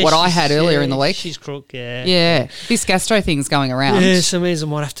 who's got Yeah, what I she's- had earlier in the week. She's crook, yeah. Yeah, this gastro thing's going around. Yeah, so means I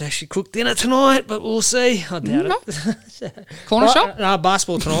might have to actually cook dinner tonight, but we'll see. I doubt it. Corner shop? No,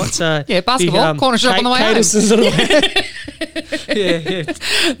 basketball tonight. So Yeah, basketball, corner shop on the way home. Caterson's on the way. yeah.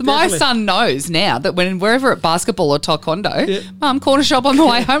 My definitely. son knows now that wherever at basketball or taekwondo, corner shop on the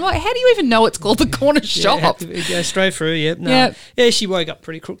way home. Like, how do you even know it's called the corner Yeah, shop? go straight through, yep. No. Yep. Yeah, she woke up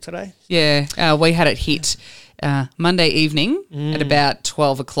pretty crook today. Yeah, we had it hit Monday evening at about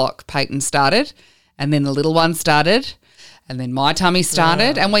 12 o'clock. Peyton started, and then the little one started, And then my tummy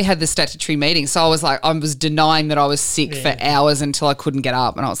started and we had the statutory meeting. So I was denying that I was sick for hours until I couldn't get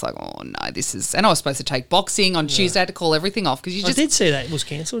up. And I was like, oh no, and I was supposed to take boxing on Tuesday. I had to call everything off because I did see that it was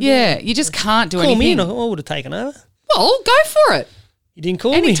cancelled. Yeah, you just can't do Call anything. me and I would have taken over. Well, go for it. You didn't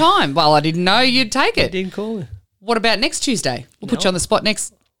call me. Anytime. Well, I didn't know you'd take You it. didn't call me. What about next Tuesday? We'll put you on the spot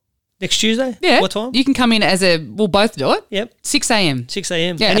next Tuesday? Yeah. What time? You can come in we'll both do it. Yep. 6 a.m. 6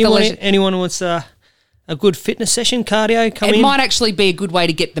 a.m. Yeah, at the leisure- Anyone who wants a good fitness session, cardio, come It in. might actually be a good way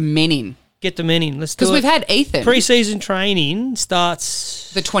to get the men in. Get the men in. Let's do it. Because we've had Ethan. Pre-season training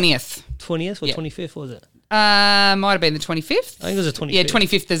starts The 20th. 20th or 25th, was it? Might have been the 25th. I think it was the 25th. Yeah,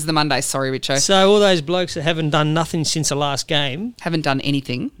 25th is the Monday. Sorry, Richo. So all those blokes that haven't done nothing since the last game, Haven't done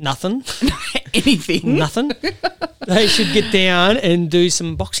anything. nothing, Anything. nothing, they should get down and do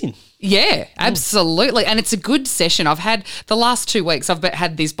some boxing. Yeah, absolutely. And it's a good session. I've had the last 2 weeks, I've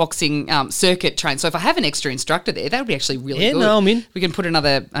had this boxing circuit trained. So if I have an extra instructor there, that would be actually really good. Yeah, no, I'm in. We can put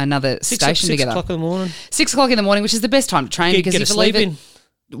another station together. 6 o'clock in the morning. 6 o'clock in the morning, which is the best time to train because Get if a you leave sleep it. in.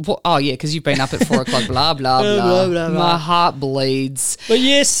 Oh, yeah, because you've been up at 4 o'clock, blah, blah, blah. Blah, blah, blah. My heart bleeds. But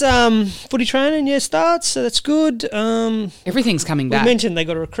yes, footy training, starts, so that's good. Everything's coming We back. mentioned they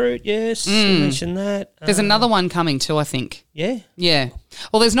got to recruit, yes. We mentioned that. There's another one coming too, I think. Yeah. Yeah.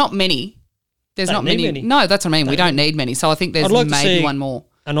 Well, there's not many. There's Don't not need many. many. No, that's what I mean. We don't need many. So I think there's I'd like to maybe see one more.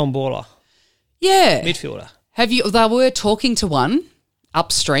 A non-baller, Yeah. midfielder. They were talking to one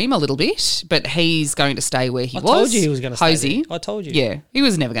upstream a little bit, but he's going to stay where he was. I told you he was going to stay Hosey. there. I told you. Yeah. He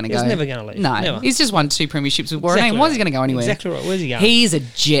was never going to go. He was never going to leave. No. Never. He's just won 2 premierships with Warren. Exactly Why is he right. going to go anywhere? Exactly right. Where's he going? He's a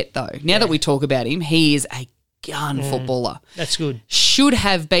jet, though. Now that we talk about him, he is a gun footballer. That's good. Should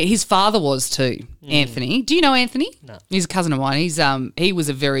have been. His father was too, Anthony. Do you know Anthony? No. He's a cousin of mine. He was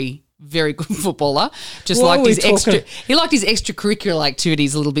a very, very good footballer. Just Why liked are we his talking- he liked his extracurricular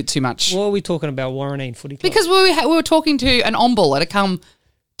activities a little bit too much. Why are we talking about Warrenine Footy Club? Because we were talking to an on-baller to come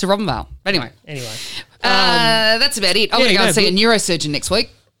to Robinvale. Anyway, Anyway. that's about it. I'm going to go and see a neurosurgeon next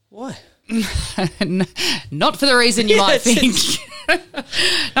week. Why? Not for the reason you might think.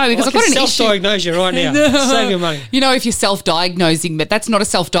 No, because I've got an issue. self-diagnose you right now. Save your money. You know, if you're self-diagnosing, but that's not a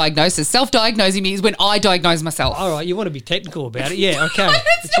self-diagnosis. Self-diagnosing is when I diagnose myself. All right, you want to be technical about it. Yeah, okay.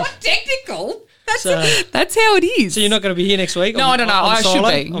 That's not technical. So- That's how it is. So you're not going to be here next week? No, I don't know. I should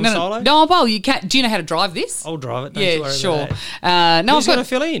be. I'm No, solo? no, well, you can't. Do you know how to drive this? I'll drive it. Don't you Yeah, worry sure. about that. No, Who's I've going got. to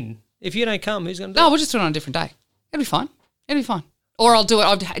fill in? If you don't come, who's going to do No, it? we'll just do it on a different day. It'll be fine. It'll be fine. Or I'll do it.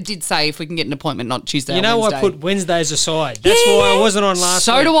 I did say if we can get an appointment, not Tuesday. You or know, Wednesday. I put Wednesdays aside. That's why I wasn't on last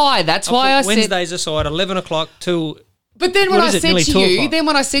So week. do I. That's why I put said. Wednesdays aside, 11 o'clock till... But then when What I is it, said nearly to 2 you,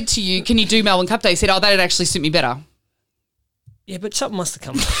 o'clock? can you do Melbourne Cup Day? You said, oh, that'd actually suit me better. Yeah, but something must have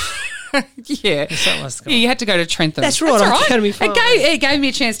come. Yeah. Something must have come. Yeah, you had to go to Trentham. That's right, on Academy Farm. It gave me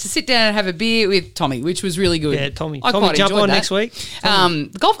a chance to sit down and have a beer with Tommy, which was really good. Yeah, Tommy. I Tommy, quite jump enjoyed on that. next week.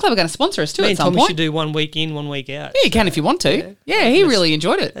 The golf club are going to sponsor us too Me at and some Tommy point. should do 1 week in, 1 week out. Yeah, you can if you want to. Yeah, he really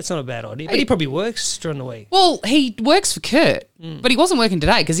enjoyed it. That's not a bad idea. But he probably works during the week. Well, he works for Kurt, but he wasn't working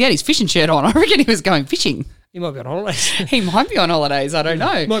today because he had his fishing shirt on. I reckon he was going fishing. He might be on holidays. He might be on holidays. I don't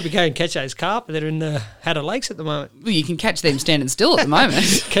know. He might be going catch those carp. They're in the Hatter Lakes at the moment. Well, you can catch them standing still at the moment.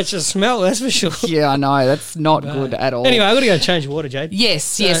 Catch a smell, that's for sure. Yeah, I know. That's not good at all. Anyway, I've got to go and change water, Jade.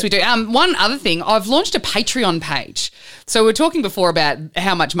 Yes, we do. One other thing, I've launched a Patreon page. So we were talking before about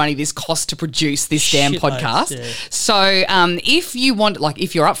how much money this costs to produce this damn Shitloads, podcast. yeah. So if you want,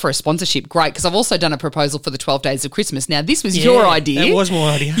 if you're up for a sponsorship, great, because I've also done a proposal for the 12 Days of Christmas. Now, this was your idea. That was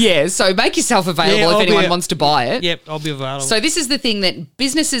my idea. Yeah, so make yourself available Yeah, if I'll be anyone a- wants to buy it. Yep, I'll be available. So this is the thing that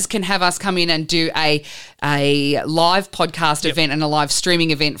businesses can have us come in and do a live podcast event and a live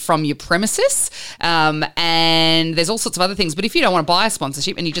streaming event from your premises. And there's all sorts of other things. But if you don't want to buy a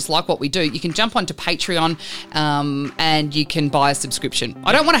sponsorship and you just like what we do, you can jump onto Patreon and you can buy a subscription.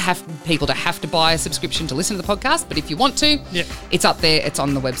 I don't want to have people to have to buy a subscription to listen to the podcast, but if you want to, it's up there. It's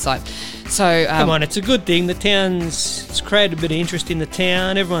on the website. So Come on, it's a good thing. The it's created a bit of interest in the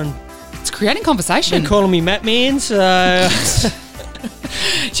town. Everyone it's creating conversation. been calling me Matt Man, so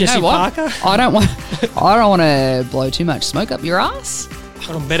Jesse You know what? Parker. I don't want to blow too much smoke up your ass. But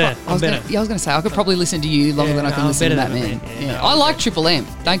I'm better. I was going to say, I could probably listen to you longer than I can listen to that better man. than that, Yeah. I like Triple M,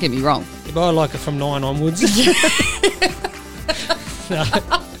 don't get me wrong. If I like it from 9 onwards.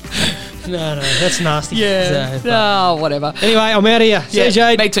 No, that's nasty. So, Oh, whatever. anyway, I'm out of here. See you,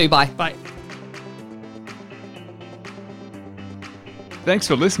 Jade. Me too, bye. Bye. Thanks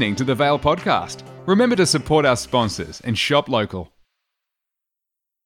for listening to the Vale Podcast. Remember to support our sponsors and shop local.